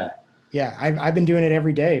 shavasana. Yeah, yeah. I've been doing it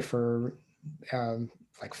every day for um,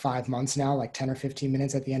 like 5 months now, like 10 or 15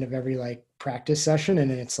 minutes at the end of every like practice session,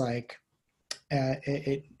 and it's like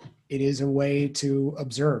it is a way to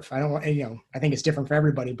observe. I don't want I think it's different for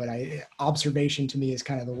everybody, but observation to me is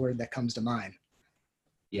kind of the word that comes to mind.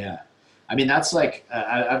 yeah. I mean, that's like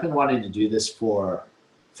I've been wanting to do this for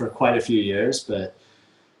quite a few years, but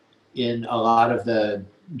in a lot of the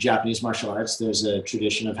Japanese martial arts, there's a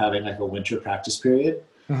tradition of having like a winter practice period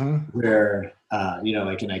Uh-huh. where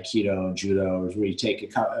like in Aikido and Judo, where you take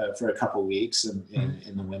for a couple weeks, and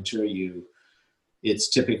in the winter it's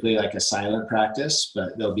typically like a silent practice,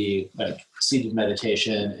 but there'll be like seated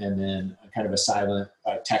meditation and then kind of a silent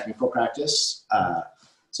technical practice.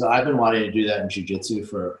 So I've been wanting to do that in jiu-jitsu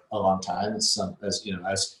for a long time. As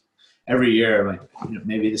every year, I'm like,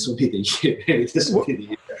 maybe this will be the year. Maybe this will be the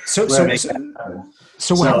year So where I so make so that happen.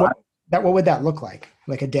 so So what would that look like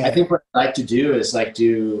a I day? think what I'd like to do is like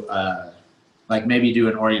do like maybe do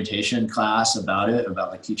an orientation class about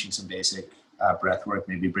like teaching some basic breath work.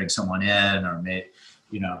 Maybe bring someone in, or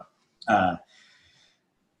you know, uh,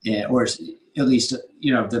 or at least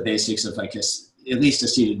the basics of like at least a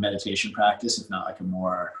seated meditation practice, if not like a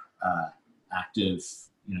more active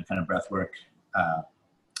kind of breath work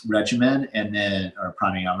regimen, and then or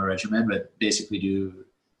pranayama regimen, but basically do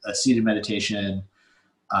a seated meditation.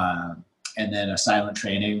 And then a silent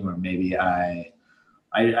training where maybe I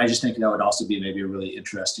just think that would also be maybe a really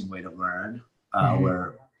interesting way to learn, Hmm.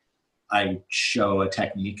 where I show a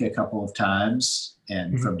technique a couple of times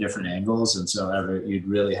and Hmm. from different angles. And so you'd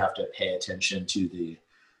really have to pay attention to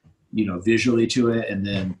visually to it. And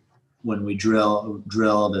then when we drill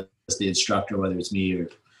the instructor, whether it's me or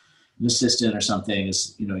an assistant or something,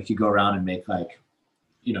 is, you could go around and make like,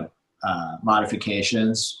 you know,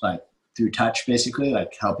 modifications, like through touch, basically,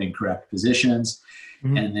 like helping correct positions,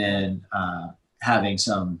 Hmm. and then having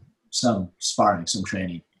some sparring, some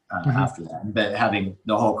training Hmm. after that, but having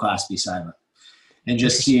the whole class be silent, and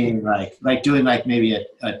just Interesting. seeing like doing like maybe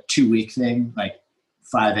a 2 week thing, like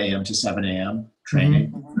 5 a.m. to 7 a.m. training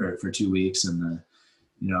Hmm. for 2 weeks in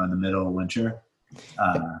the middle of winter.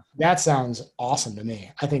 Uh, That sounds awesome to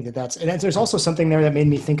me. I think and there's also something there that made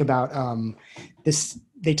me think about this.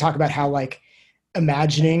 They talk about how like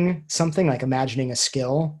imagining something, like imagining a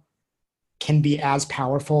skill, can be as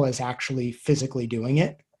powerful as actually physically doing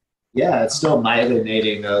it. yeah, it's still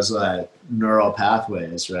myelinating those like neural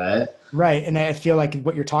pathways, right? Right. And I feel like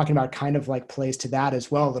what you're talking about kind of like plays to that as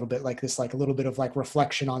well, a little bit like this, like a little bit of like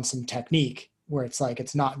reflection on some technique where it's like,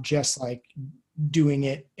 it's not just like doing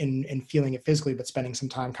it and feeling it physically, but spending some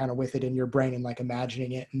time kind of with it in your brain and like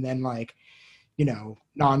imagining it. And then like,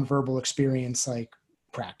 nonverbal experience, like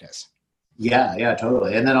practice. Yeah, yeah,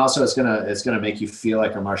 totally. And then also it's gonna make you feel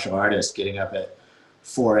like a martial artist getting up at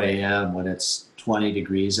 4 a.m. when it's 20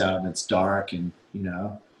 degrees out and it's dark, and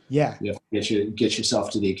Yeah. you have to get yourself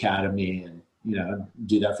to the academy, and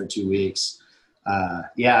do that for 2 weeks.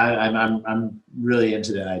 Yeah, I'm really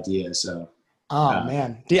into that idea. So Oh uh,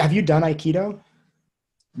 man. Have you done Aikido?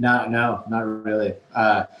 no, not really.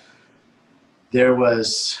 There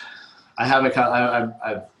was I have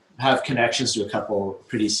connections to a couple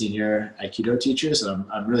pretty senior Aikido teachers, and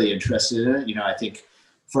I'm really interested in it. I think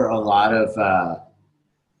for a lot of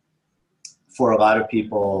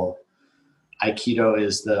people, Aikido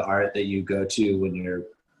is the art that you go to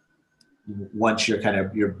once you're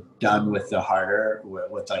done with the harder,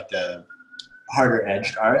 with like the harder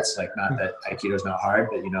edged arts. Like, not that Aikido is not hard,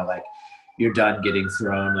 but like you're done getting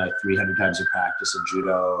thrown like 300 times in practice in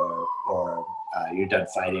judo, or you're done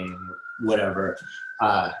fighting, whatever,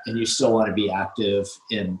 and you still want to be active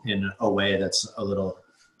in a way that's a little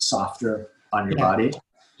softer on your body.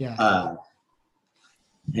 Yeah.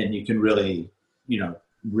 And you can really,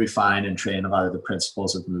 refine and train a lot of the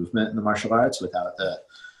principles of movement in the martial arts without the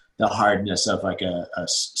hardness of like a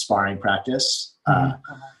sparring practice.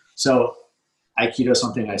 So Aikido is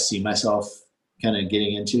something I see myself kind of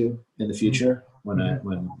getting into in the future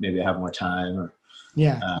when maybe I have more time. Or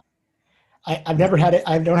I've never had it.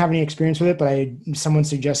 I don't have any experience with it, but someone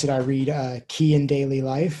suggested I read Key in Daily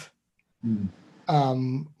Life,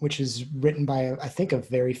 which is written by, I think, a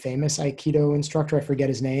very famous Aikido instructor. I forget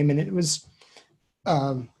his name. And it was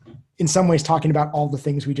in some ways talking about all the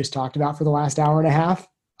things we just talked about for the last hour and a half.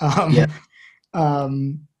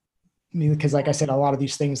 Because like I said, a lot of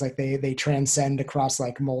these things, like they transcend across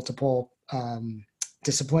like multiple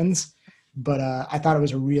disciplines. But I thought it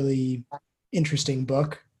was a really interesting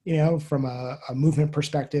book, from a movement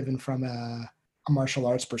perspective and from a martial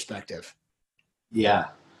arts perspective. Yeah.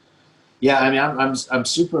 I mean, I'm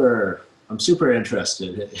super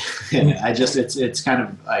interested in it. It's kind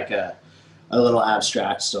of like a little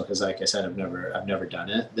abstract still, because like I said, I've never done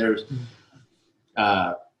it. There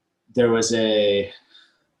was a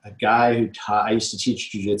guy who taught. I used to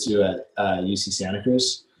teach jiu-jitsu at UC Santa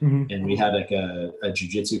Cruz, and we had like a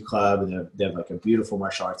jiu-jitsu club, and they have like a beautiful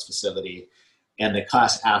martial arts facility. And the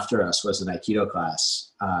class after us was an Aikido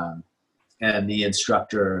class, and the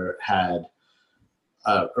instructor had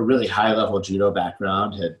a really high level judo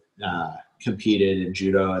background, had competed in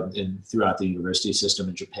judo and throughout the university system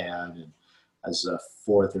in Japan, and as a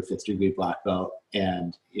 4th or 5th degree black belt.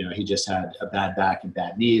 And he just had a bad back and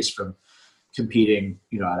bad knees from competing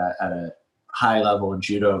at a high level in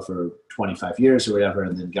judo for 25 years or whatever,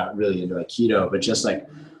 and then got really into Aikido. But just like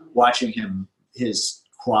watching him, his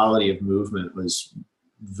quality of movement was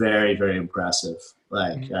very, very impressive.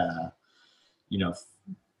 Like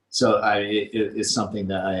so it's something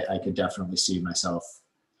that I could definitely see myself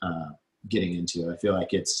getting into. I feel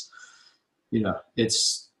like it's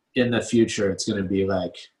in the future, it's going to be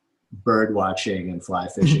like bird watching and fly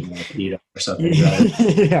fishing and Aikido or something.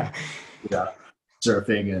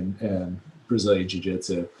 Surfing and Brazilian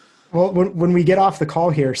jiu-jitsu. Well, when we get off the call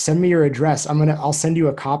here, send me your address. I'll send you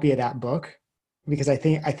a copy of that book, because I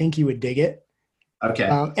think you would dig it. Okay.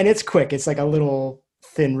 And it's quick. It's like a little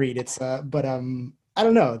thin read. It's but I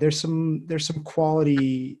don't know. There's some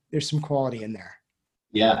quality in there.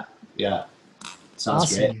 Yeah. Sounds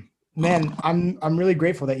awesome. Great. Man, I'm really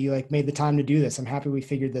grateful that you like made the time to do this. I'm happy we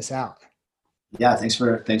figured this out. Yeah, thanks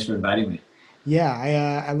for inviting me.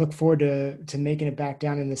 Yeah, I look forward to making it back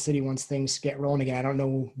down in the city once things get rolling again. I don't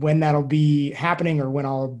know when that'll be happening or when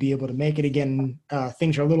I'll be able to make it again.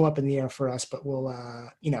 Things are a little up in the air for us, but we'll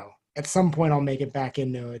at some point I'll make it back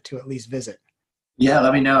into to at least visit. Yeah,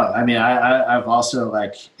 let me know. I mean, I've also,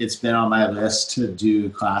 like, it's been on my list to do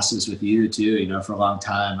classes with you too, for a long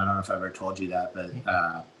time. I don't know if I ever told you that, but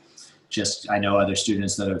I know other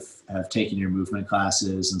students that have taken your movement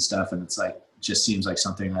classes and stuff, and it's like, just seems like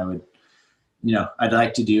something I would, I'd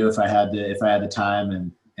like to do if I had the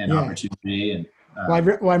time and opportunity. And I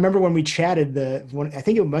remember when we chatted, I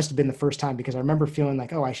think it must have been the first time, because I remember feeling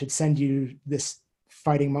like, oh, I should send you this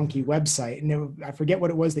Fighting Monkey website. And I forget what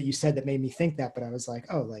it was that you said that made me think that, but I was like,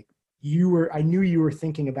 oh, like I knew you were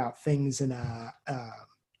thinking about things in I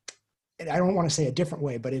don't want to say a different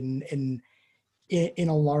way, but in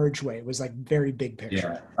a large way. It was like very big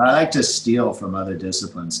picture. Yeah. I like to steal from other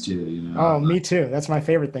disciplines too, Oh, me too. That's my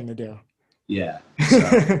favorite thing to do. Yeah.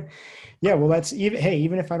 So. Yeah, well,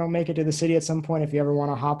 even if I don't make it to the city at some point, if you ever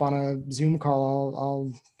want to hop on a Zoom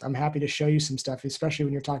call, I'm happy to show you some stuff, especially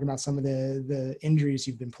when you're talking about some of the injuries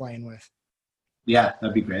you've been playing with. Yeah,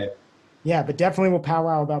 that'd be great. Yeah, but definitely we'll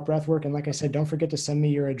powwow about breath work. And like I said, don't forget to send me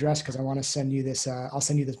your address, because I want to send you this. I'll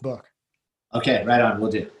send you this book. Okay, right on.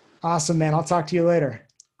 We'll do. Awesome, man. I'll talk to you later.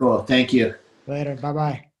 Cool. Thank you. Later. Bye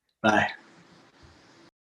bye. Bye.